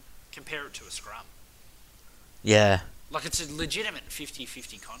fairly. Compare it to a scrum. Yeah. Like, it's a legitimate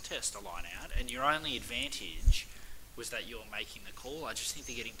 50-50 contest, a line out, and your only advantage was that you're making the call. I just think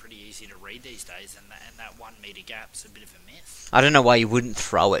they're getting pretty easy to read these days, and that 1 metre gap's a bit of a myth. I don't know why you wouldn't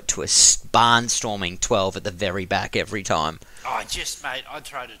throw it to a barnstorming 12 at the very back every time. Oh, mate, I'd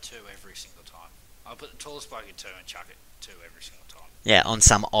throw to 2 every single time. I'd put the tallest bloke at 2 and chuck it 2 every single time. Yeah, on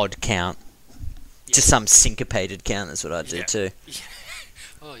some odd count. Yeah. Just some syncopated count, that's what I'd do too. Yeah.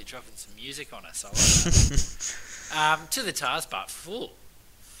 Oh, you're dropping some music on us. I like that. To the Tars, but full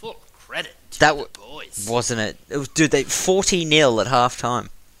credit to That the boys. wasn't it? It was, dude, they 40-0 at half time.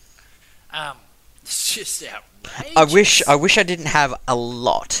 It's just outrageous. I wish I didn't have a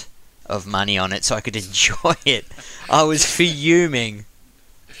lot of money on it so I could enjoy it. I was fuming.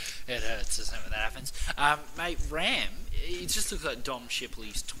 It hurts, doesn't it, when that happens? Mate, Ram, he just looks like Dom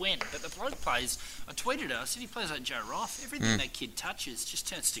Shipley's twin, but the bloke plays, I tweeted it, I said he plays like Joe Roth. Everything that kid touches just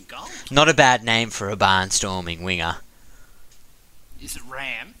turns to gold. Not a bad name for a barnstorming winger. Is it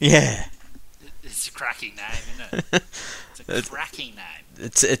Ram? Yeah. It's a cracking name, isn't it? It's a cracking name.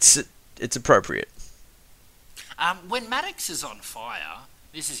 It's appropriate. When Maddox is on fire,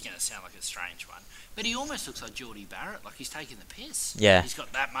 this is going to sound like a strange one, but he almost looks like Geordie Barrett, like he's taking the piss. Yeah. He's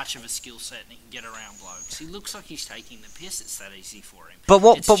got that much of a skill set and he can get around blokes. He looks like he's taking the piss. It's that easy for him.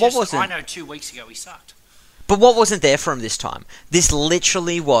 What wasn't? I know 2 weeks ago he sucked. But what wasn't there for him this time? This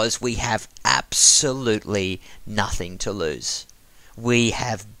literally was, we have absolutely nothing to lose. We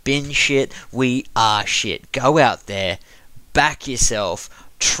have been shit. We are shit. Go out there, back yourself,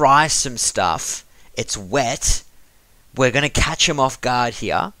 try some stuff. It's wet. We're going to catch them off guard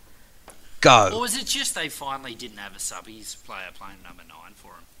here. Go. Or was it just they finally didn't have a subbies player playing number 9 for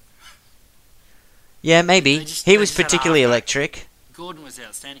him? Yeah, maybe. He was just had particularly halfback. electric. Gordon was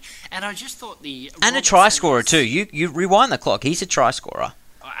outstanding. And I just thought And a try scorer too. You rewind the clock. He's a try scorer.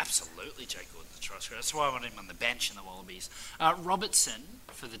 Oh, absolutely, Jake Gordon's a try scorer. That's why I want him on the bench in the Wallabies. Robertson,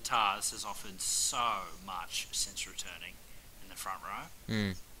 for the Tars, has offered so much since returning in the front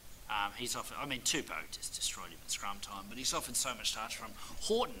row. He's offered, Tupou just destroyed him at scrum time, but he's offered so much touch from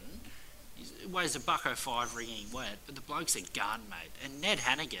Horton. He weighs $1.05 ringing wet, but the bloke's a gun, mate. And Ned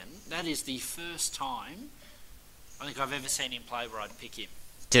Hannigan, that is the first time I think I've ever seen him play where I'd pick him.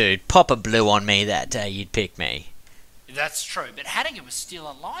 Dude, Popper blew on me that day. You'd pick me. That's true, but Hannigan was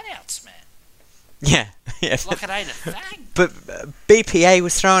stealing lineouts, man. Yeah. Like it ain't a thing. But BPA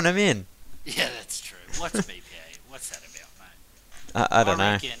was throwing him in. Yeah, that's true. What's BPA? What's that about, mate? I don't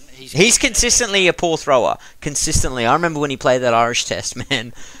know. reckon He's consistently a poor thrower. Consistently. I remember when he played that Irish Test,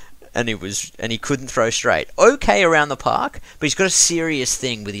 man, and he couldn't throw straight. Okay around the park, but he's got a serious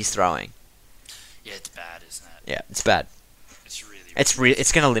thing with his throwing. Yeah, it's bad, isn't it? Yeah, it's bad. It's really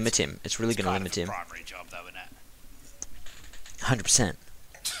It's going to limit him. It's really going to limit him. Primary job, though, isn't it? 100%.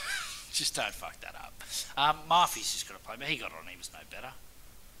 Just don't fuck that up. Murphy's just got to play, but he got on. He was no better.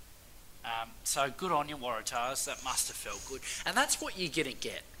 So good on you, Waratahs. That must have felt good. And that's what you're going to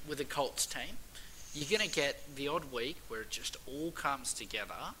get with a Colts team. You're going to get the odd week where it just all comes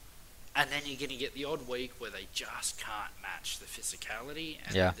together, and then you're going to get the odd week where they just can't match the physicality,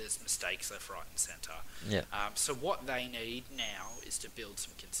 and there's mistakes left, right, and centre. Yeah. So what they need now is to build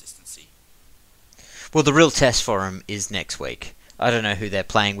some consistency. Well, the real test for him is next week. I don't know who they're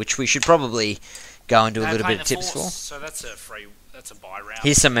playing, which we should probably go and do a little bit of tips for. So that's a bye round.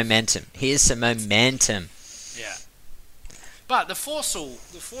 Here's some momentum. Yeah. But the Force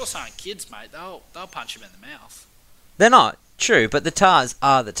aren't kids, mate. They'll punch him in the mouth. They're not. True, but the Tars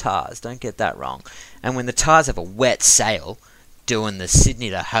are the Tars. Don't get that wrong. And when the Tars have a wet sail doing the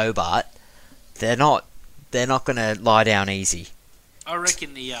Sydney to Hobart, they're not going to lie down easy. I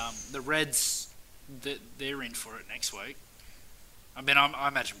reckon the Reds, they're in for it next week. I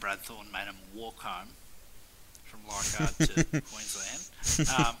imagine Brad Thorne made them walk home from Leichhardt to Queensland.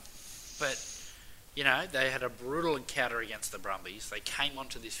 But, they had a brutal encounter against the Brumbies. They came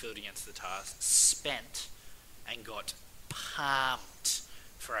onto this field against the Tars, spent, and got pumped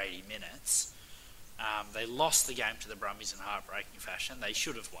for 80 minutes. They lost the game to the Brumbies in heartbreaking fashion. They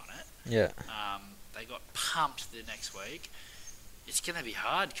should have won it. Yeah. They got pumped the next week. It's going to be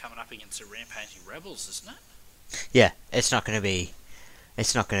hard coming up against the rampaging Rebels, isn't it? Yeah, it's not going to be a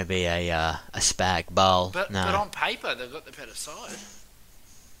spag bowl. But no. But on paper, they've got the better side.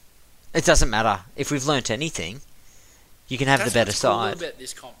 It doesn't matter. If we've learnt anything, you can have the better side. That's what's cool about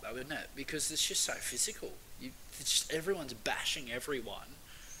this comp, though, isn't it? Because it's just so physical. Everyone's bashing everyone.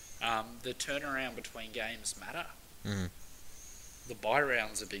 The turnaround between games matter. The bye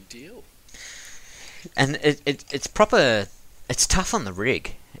round's a big deal. And it's proper. It's tough on the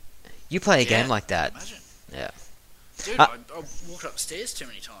rig. You play a game like that. Imagine. Yeah. Dude, I walked upstairs too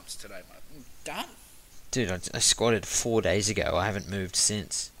many times today, mate. I'm done. Dude, I squatted 4 days ago. I haven't moved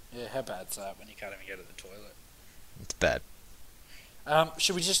since. Yeah, how bad's that when you can't even go to the toilet? It's bad.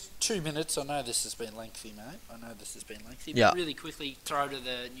 Should we just 2 minutes? I know this has been lengthy, mate. Yeah. But really quickly, throw to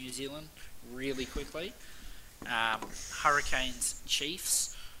the New Zealand. Really quickly. Hurricanes,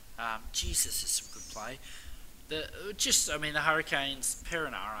 Chiefs. Jesus, is some good play. The Hurricanes,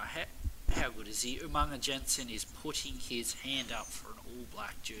 Perinara, how good is he? Umaga Jensen is putting his hand up for an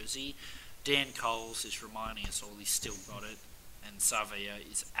all-black jersey. Dan Coles is reminding us all he's still got it. and Savia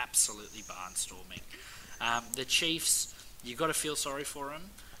is absolutely barnstorming. The Chiefs, you've got to feel sorry for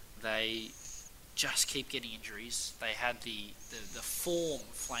them. They just keep getting injuries. They had the form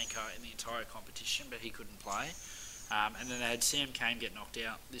flanker in the entire competition, but he couldn't play. And then they had Sam Cane get knocked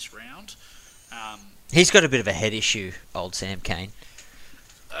out this round. He's got a bit of a head issue, old Sam Cane.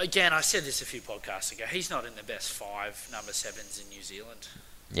 Again, I said this a few podcasts ago. He's not in the best 5 number 7s in New Zealand.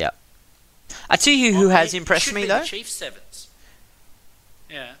 Yeah. I tell you who has impressed me, though. The Chiefs 7s.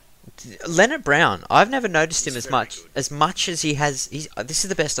 Yeah. Leonard Brown. I've never noticed him He's as very much good. as he has. This is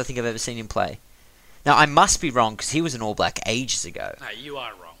the best I think I've ever seen him play. Now I must be wrong because he was an All Black ages ago. No, you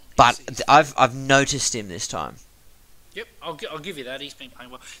are wrong. But I've noticed him this time. Yep, I'll give you that. He's been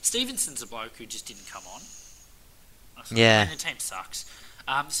playing well. Stevenson's a bloke who just didn't come on. Yeah. And the team sucks.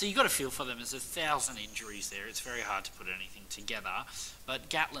 So you've got to feel for them. There's 1,000 injuries there. It's very hard to put anything together. But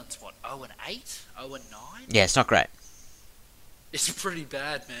Gatlin's, 0-8? 0-9? Yeah, it's not great. It's pretty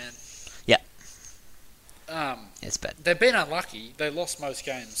bad, man. Yeah. It's bad. They've been unlucky. They lost most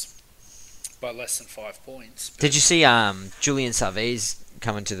games by less than 5 points. Did you see Julian Savez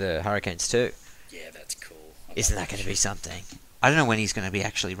coming to the Hurricanes too? Yeah, that's cool. Isn't that going to be something? I don't know when he's going to be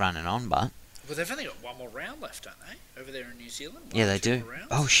actually running on, but... Well, they've only got one more round left, don't they? Over there in New Zealand? Yeah, they do. Rounds?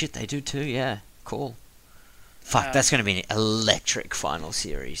 Oh, shit, they do too, yeah. Cool. Fuck, that's going to be an electric final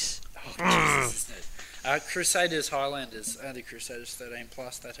series. Oh, Jesus, isn't it? Crusaders, Highlanders. The Crusaders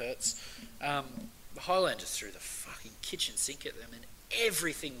 13+, that hurts. The Highlanders threw the fucking kitchen sink at them, and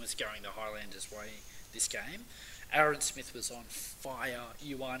everything was going the Highlanders' way this game. Aaron Smith was on fire.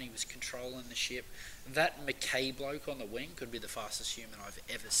 Ioane was controlling the ship. That McKay bloke on the wing could be the fastest human I've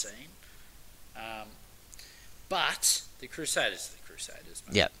ever seen. But the Crusaders are the Crusaders,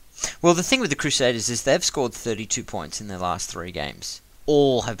 mate. Yeah. Well, the thing with the Crusaders is they've scored 32 points in their last 3 games.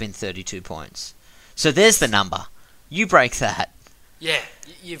 All have been 32 points. So there's the number. You break that. Yeah,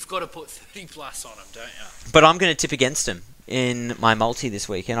 you've got to put 30 plus on them, don't you? But I'm going to tip against them in my multi this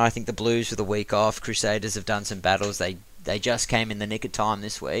week, and I think the Blues with a week off. Crusaders have done some battles. They just came in the nick of time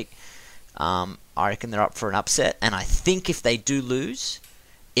this week. I reckon they're up for an upset, and I think if they do lose,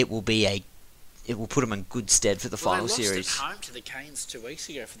 it will put them in good stead for the final series. They lost at home to the Canes 2 weeks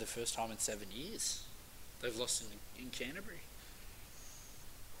ago for the first time in 7 years. They've lost in Canterbury.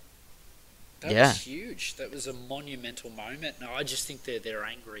 That was huge. That was a monumental moment. No, I just think they're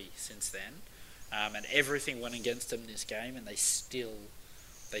angry since then, and everything went against them this game, and they still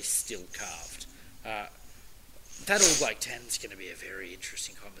carved. That All Black 10 is going to be a very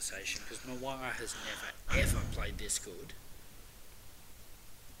interesting conversation because Mo'unga has never ever played this good,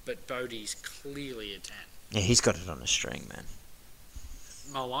 but Bodie's clearly a 10. Yeah, he's got it on a string, man.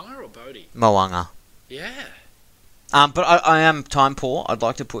 Mo'unga or Bodie? Mo'unga. Yeah. But I am time poor. I'd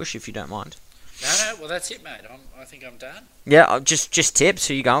like to push if you don't mind. No, well that's it, mate. I think I'm done. Yeah, just tips.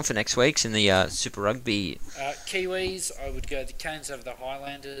 Who you going for next week's in the Super Rugby? Kiwis, I would go the Canes over the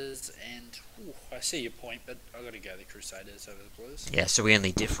Highlanders, and I see your point, but I've got to go the Crusaders over the Blues. Yeah, so we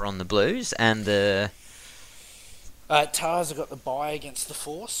only differ on the Blues and the... Tars have got the bye against the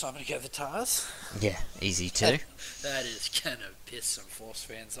Force, so I'm going to go the Tars. Yeah, easy too. That is going to piss some Force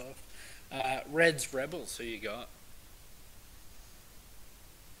fans off. Reds, Rebels, who you got?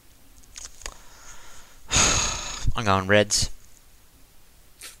 I'm going Reds.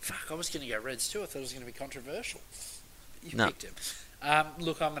 Fuck, I was going to go Reds too. I thought it was going to be controversial. You No. picked him.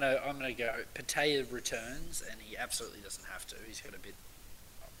 Look, I'm gonna go. Patea returns, and he absolutely doesn't have to. He's got a bit,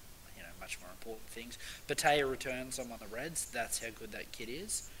 much more important things. Patea returns. I'm on the Reds. That's how good that kid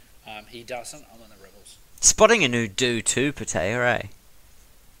is. He doesn't. I'm on the Rebels. Spotting a new do too, Patea, eh?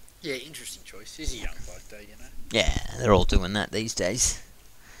 Yeah, interesting choice. He's a young bloke, though, Yeah, they're all doing that these days.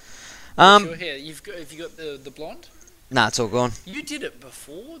 Sure, here have you got the blonde? Nah, it's all gone. You did it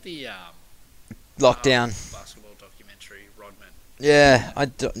before the Lockdown. basketball documentary, Rodman. Yeah,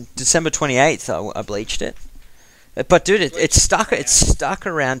 December 28th I bleached it. But dude, it's stuck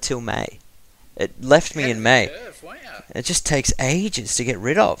around till May. It left me in May. Curve, weren't you? It just takes ages to get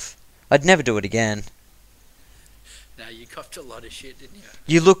rid of. I'd never do it again. No, you copped a lot of shit, didn't you?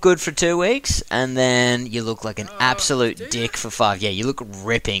 You look good for 2 weeks, and then you look like an do absolute you? dick for 5. Yeah, you look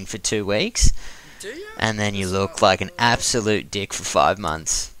ripping for 2 weeks, Do you? and then you That's look not- like an absolute dick for 5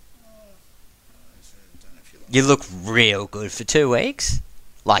 months. I don't know if you like You look real good for 2 weeks,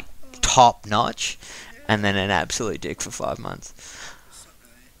 like top notch, and then an absolute dick for 5 months.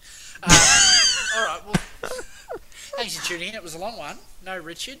 All right, well, thanks for tuning in. It was a long one. No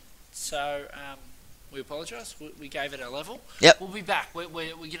Richard, so we apologise. We gave it a level. Yep. We'll be back. We're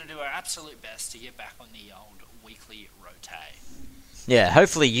going to do our absolute best to get back on the old weekly rotate. Yeah,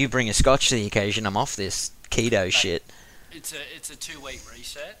 hopefully you bring a scotch to the occasion. I'm off this keto shit. It's a 2-week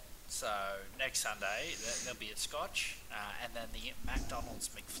reset. So next Sunday there'll be a Scotch, and then the McDonald's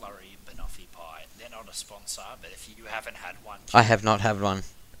McFlurry Banoffee pie. They're not a sponsor, but if you haven't had one, I have not had one.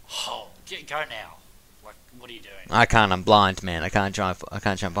 oh, go now. Like, what are you doing? I can't. I'm blind, man. I can't jump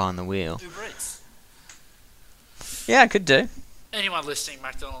behind the wheel. Uber Eats. Yeah, I could do. Anyone listening,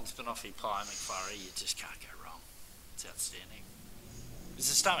 McDonald's Banoffee pie McFlurry, you just can't go wrong. It's outstanding.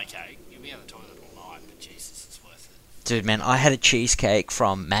 It's a stomach ache. You'll be on the toilet all night, but Jesus, it's worth it. Dude, man, I had a cheesecake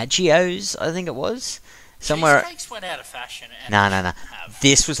from Maggio's, I think it was. Somewhere. Cheesecakes went out of fashion. And No.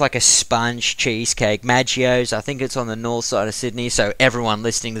 This was like a sponge cheesecake. Maggio's, I think it's on the north side of Sydney, so everyone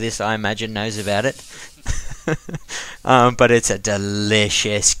listening to this, I imagine, knows about it. But it's a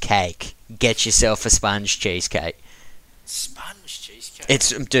delicious cake. Get yourself a sponge cheesecake. Sponge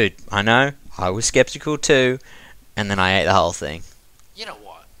cheesecake? Dude, I know. I was skeptical too, and then I ate the whole thing. You know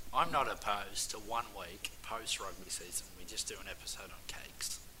what? I'm not opposed to 1 week post-rugby season. We just do an episode on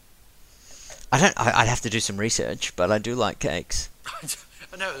cakes. I'd have to do some research, but I do like cakes.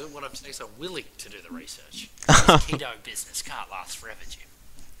 I know what I'm saying is I'm willing to do the research. This keto business can't last forever, Jim.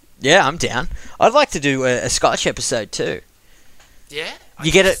 Yeah, I'm down. I'd like to do a Scotch episode too. Yeah?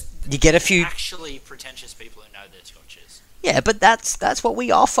 You get a few actually pretentious people who know their Scotches. Yeah, but that's what we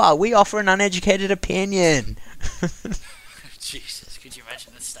offer. We offer an uneducated opinion. Jesus, could you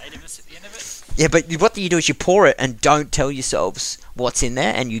imagine the state of us at the end of it? Yeah, but what you do is you pour it and don't tell yourselves what's in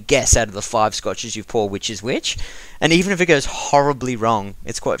there, and you guess out of the 5 Scotches you pour which is which. And even if it goes horribly wrong,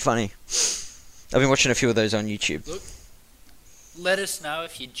 it's quite funny. I've been watching a few of those on YouTube. Look, let us know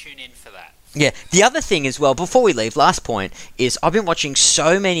if you'd tune in for that. Yeah, the other thing as well, before we leave, last point, is I've been watching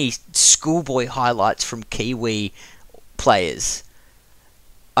so many schoolboy highlights from Kiwi players.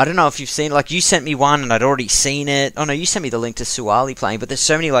 I don't know if you've seen, like, you sent me one and I'd already seen it. Oh no, you sent me the link to Suwali playing, but there's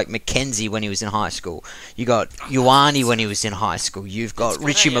so many, like Mackenzie when he was in high school. You got Ioane when he was in high school. You've got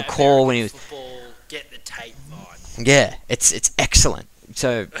Richie McCaw when he was... Football, get the tape vibe. Yeah, it's excellent.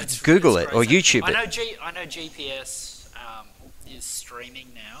 So Google it or YouTube it. I know GPS is streaming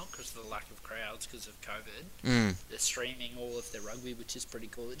now because of the lack of crowds because of COVID. They're streaming all of their rugby, which is pretty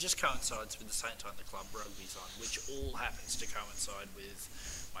cool. It just coincides with the same time the club rugby's on, which all happens to coincide with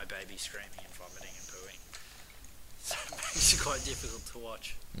my baby screaming and vomiting and pooing. So it makes it quite difficult to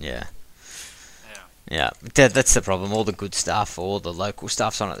watch. Yeah. Yeah. Yeah, that's the problem. All the good stuff, all the local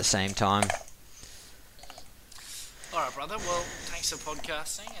stuff's on at the same time. Alright, brother. Well, thanks for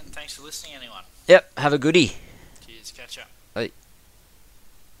podcasting and thanks for listening, anyone. Yep, have a goodie. Cheers. Catch up. Bye.